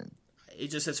season? It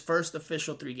just says first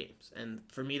official 3 games. And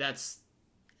for me, that's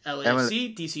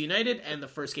LAFC, DC United, and the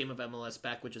first game of MLS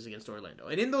back, which is against Orlando.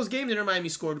 And in those games, Inter Miami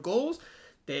scored goals.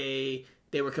 They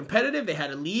were competitive. They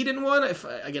had a lead in one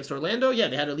against Orlando. Yeah,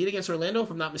 they had a lead against Orlando, if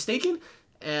I'm not mistaken.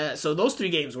 So those 3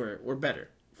 games were better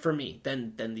for me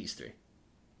than these 3.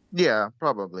 Yeah,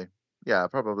 probably.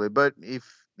 But if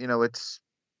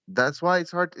that's why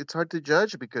it's hard to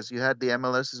judge, because you had the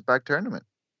MLS's back tournament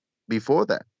before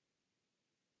that.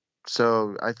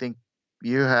 So I think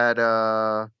you had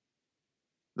the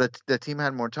team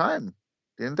had more time,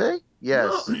 didn't they?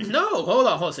 Yes. No, hold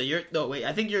on, Jose.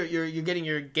 I think you're getting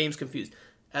your games confused.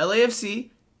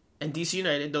 LAFC and DC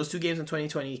United, those 2 games in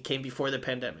 2020 came before the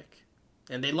pandemic.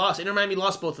 And they lost. Inter Miami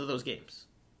lost both of those games.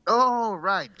 Oh,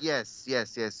 right. Yes.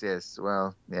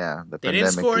 Well, yeah. They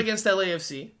didn't score against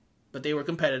LAFC, but they were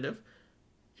competitive.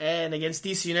 And against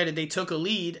DC United, they took a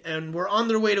lead and were on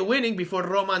their way to winning before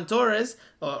Roman Torres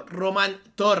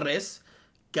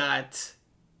got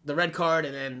the red card,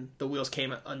 and then the wheels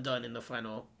came undone in the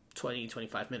final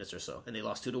 20-25 minutes or so, and they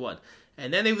lost 2-1.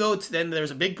 And then then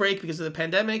there's a big break because of the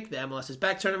pandemic. The MLS's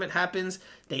back tournament happens.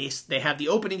 They have the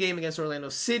opening game against Orlando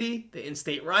City, the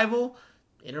in-state rival.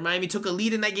 Inter Miami took a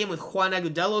lead in that game with Juan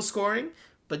Agudelo scoring,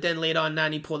 but then late on,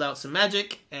 Nani pulled out some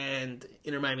magic, and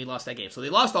Inter Miami lost that game. So they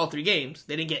lost all 3 games.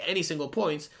 They didn't get any single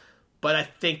points, but I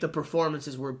think the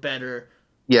performances were better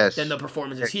than the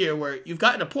performances here, where you've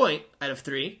gotten a point out of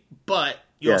 3, but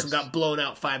you also got blown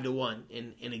out 5-1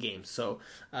 in a game. So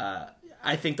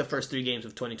I think the first 3 games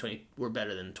of 2020 were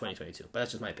better than 2022, but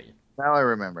that's just my opinion. Now I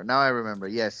remember.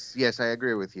 Yes, I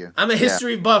agree with you. I'm a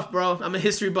history buff, bro. I'm a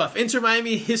history buff. Inter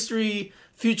Miami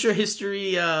future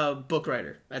history book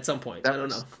writer at some point. I don't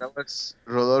know. That was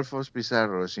Rodolfo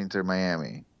Pizarro's Inter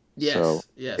Miami. Yes, so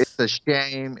yes. It's a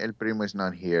shame El Primo is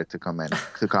not here to comment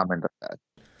on that.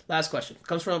 Last question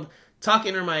comes from Talk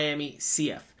Inter Miami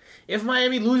CF. If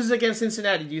Miami loses against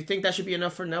Cincinnati, do you think that should be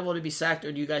enough for Neville to be sacked,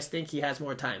 or do you guys think he has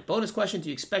more time? Bonus question, do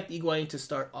you expect Higuain to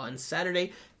start on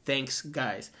Saturday? Thanks,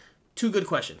 guys. Two good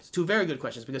questions. Two very good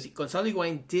questions, because Gonzalo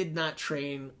Higuain did not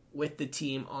train with the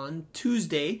team on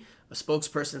Tuesday. A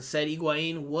spokesperson said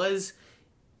Higuain was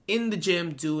in the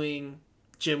gym doing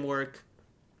gym work.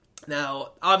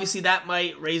 Now, obviously, that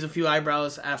might raise a few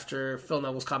eyebrows after Phil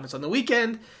Neville's comments on the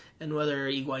weekend and whether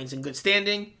Higuain's in good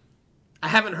standing. I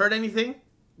haven't heard anything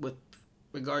with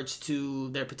regards to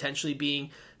there potentially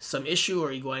being some issue or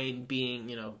Higuain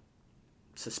being,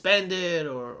 suspended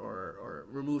or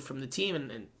removed from the team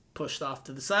and pushed off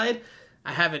to the side.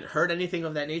 I haven't heard anything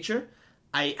of that nature.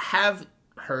 I have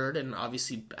heard, and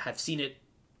obviously have seen it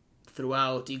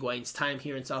throughout Higuain's time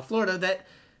here in South Florida, that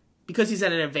because he's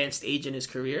at an advanced age in his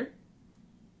career,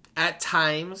 at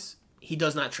times he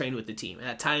does not train with the team.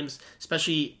 At times,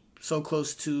 especially so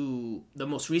close to the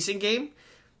most recent game,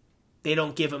 they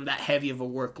don't give him that heavy of a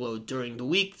workload during the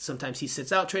week. Sometimes he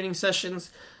sits out training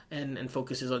sessions and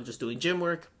focuses on just doing gym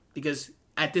work, because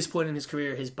at this point in his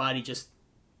career, his body just,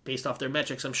 based off their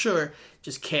metrics, I'm sure,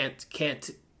 just can't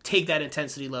take that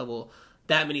intensity level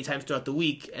that many times throughout the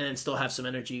week and then still have some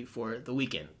energy for the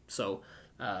weekend. So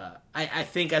I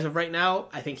think as of right now,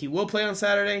 I think he will play on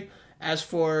Saturday. As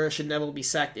for should Neville be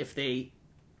sacked if they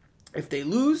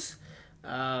lose,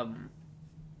 I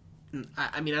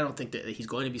don't think that he's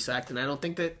going to be sacked, and I don't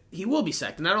think that he will be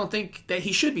sacked, and I don't think that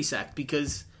he should be sacked,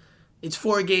 because it's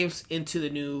 4 games into the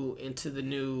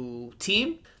new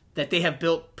team that they have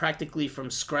built practically from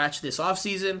scratch this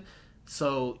offseason.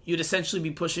 So you'd essentially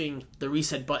be pushing the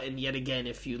reset button yet again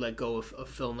if you let go of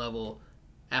Phil Neville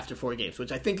after 4 games,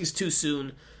 which I think is too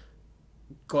soon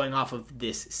going off of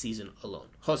this season alone.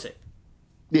 Jose.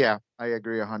 Yeah, I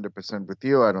agree 100% with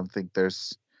you. I don't think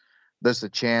there's a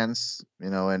chance,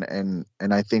 and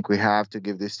I think we have to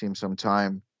give this team some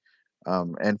time.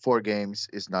 And 4 games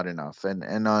is not enough.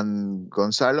 And on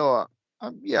Gonzalo,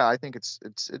 I think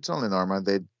it's only normal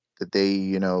that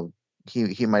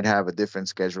he might have a different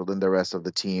schedule than the rest of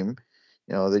the team.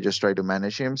 They just try to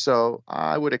manage him. So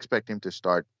I would expect him to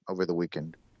start over the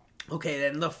weekend. Okay,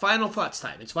 then the final thoughts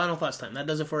time. It's final thoughts time. That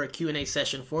does it for a Q&A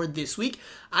session for this week.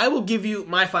 I will give you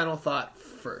my final thought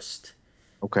first.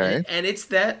 Okay. And it's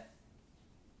that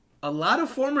a lot of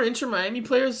former Inter Miami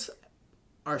players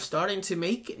are starting to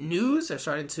make news. They're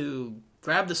starting to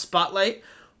grab the spotlight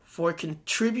for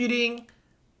contributing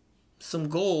some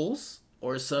goals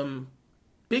or some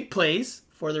big plays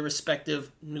for their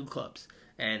respective new clubs.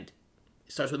 And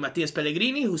it starts with Matias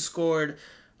Pellegrini, who scored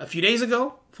a few days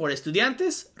ago for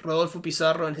Estudiantes. Rodolfo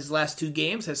Pizarro in his last 2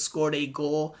 games has scored a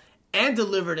goal and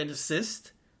delivered an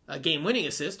assist, a game-winning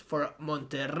assist for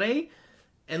Monterrey.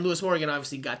 And Lewis Morgan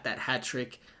obviously got that hat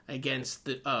trick against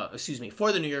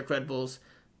for the New York Red Bulls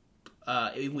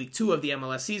in week 2 of the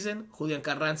MLS season. Julian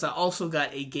Carranza also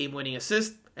got a game-winning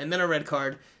assist and then a red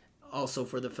card also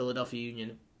for the Philadelphia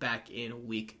Union back in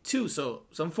week 2. So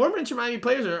some former Inter Miami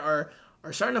players are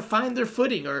starting to find their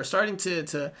footing, or starting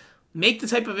to make the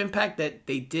type of impact that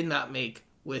they did not make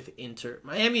with Inter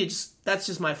Miami. That's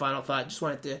just my final thought. Just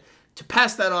wanted to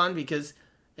pass that on, because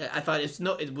I thought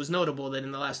it was notable that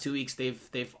in the last 2 weeks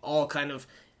they've all kind of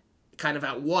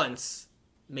at once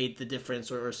made the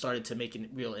difference or started to make a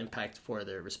real impact for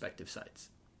their respective sides.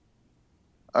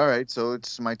 All right, so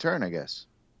it's my turn, I guess.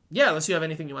 Yeah, unless you have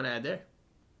anything you want to add there.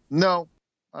 No,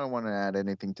 I don't want to add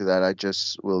anything to that. I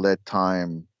just will let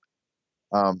time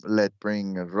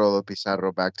bring Rolo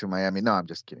Pizarro back to Miami. No, I'm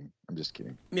just kidding.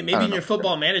 Maybe in your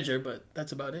football manager, but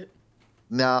that's about it.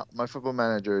 No, my football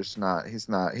manager is not. He's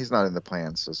not in the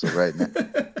plans. So right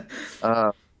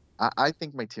now, I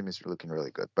think my team is looking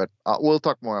really good. But we'll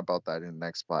talk more about that in the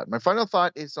next spot. My final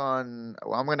thought is on.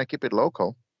 Well, I'm going to keep it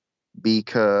local,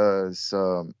 because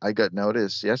I got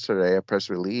notice yesterday, a press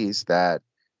release, that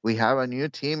we have a new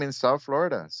team in South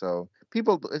Florida. So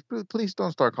people, please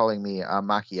don't start calling me a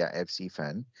Magia FC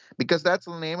fan, because that's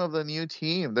the name of the new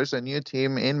team. There's a new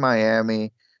team in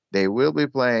Miami. They will be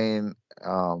playing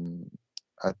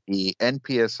at the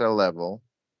NPSL level.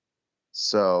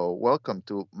 So welcome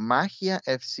to Magia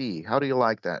FC. How do you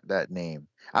like that name?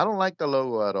 I don't like the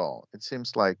logo at all. It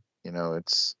seems like,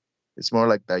 it's more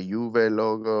like the Juve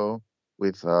logo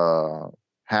with a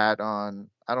hat on.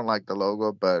 I don't like the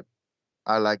logo, but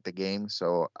I like the game,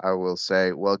 so I will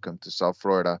say welcome to South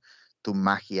Florida, to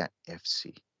Magia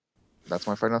FC. That's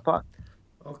my final thought.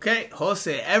 Okay,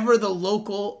 Jose, ever the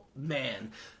local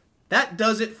man. That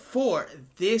does it for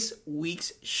this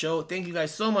week's show. Thank you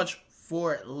guys so much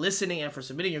for listening and for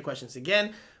submitting your questions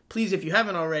again. Please, if you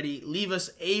haven't already, leave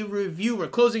us a review. We're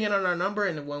closing in on our number,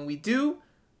 and when we do,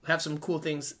 we have some cool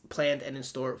things planned and in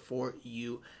store for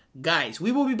you guys,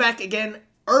 we will be back again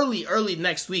early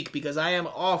next week because I am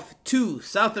off to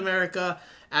South America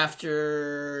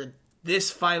after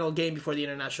this final game before the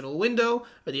international window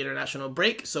or the international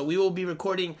break. So we will be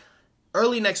recording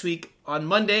early next week on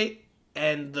Monday,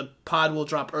 and the pod will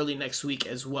drop early next week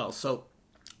as well. So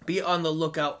be on the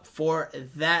lookout for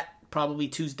that, probably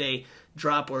Tuesday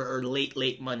drop or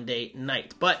late Monday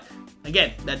night. But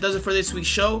again, that does it for this week's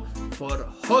show. For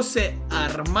Jose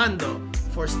Armando,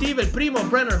 for Steve El Primo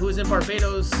Brenner, who is in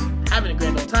Barbados having a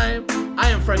grand old time, I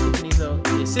am Franco Canizo.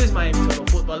 This is Miami Total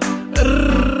Football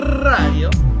Radio,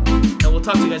 and we'll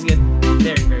talk to you guys again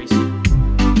very soon.